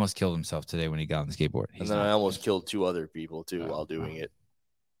skating. He almost killed himself today when he got on the skateboard. I almost killed 2 other people too while doing it.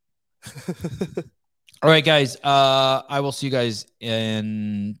 All right, guys. I will see you guys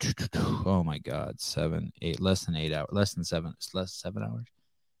in, oh my God, 7, 8, less than 8 hours, less than 7 hours,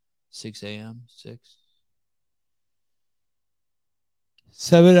 6 a.m.,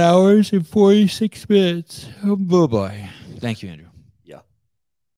 7 hours and 46 minutes. Oh, bye-bye. Thank you, Andrew.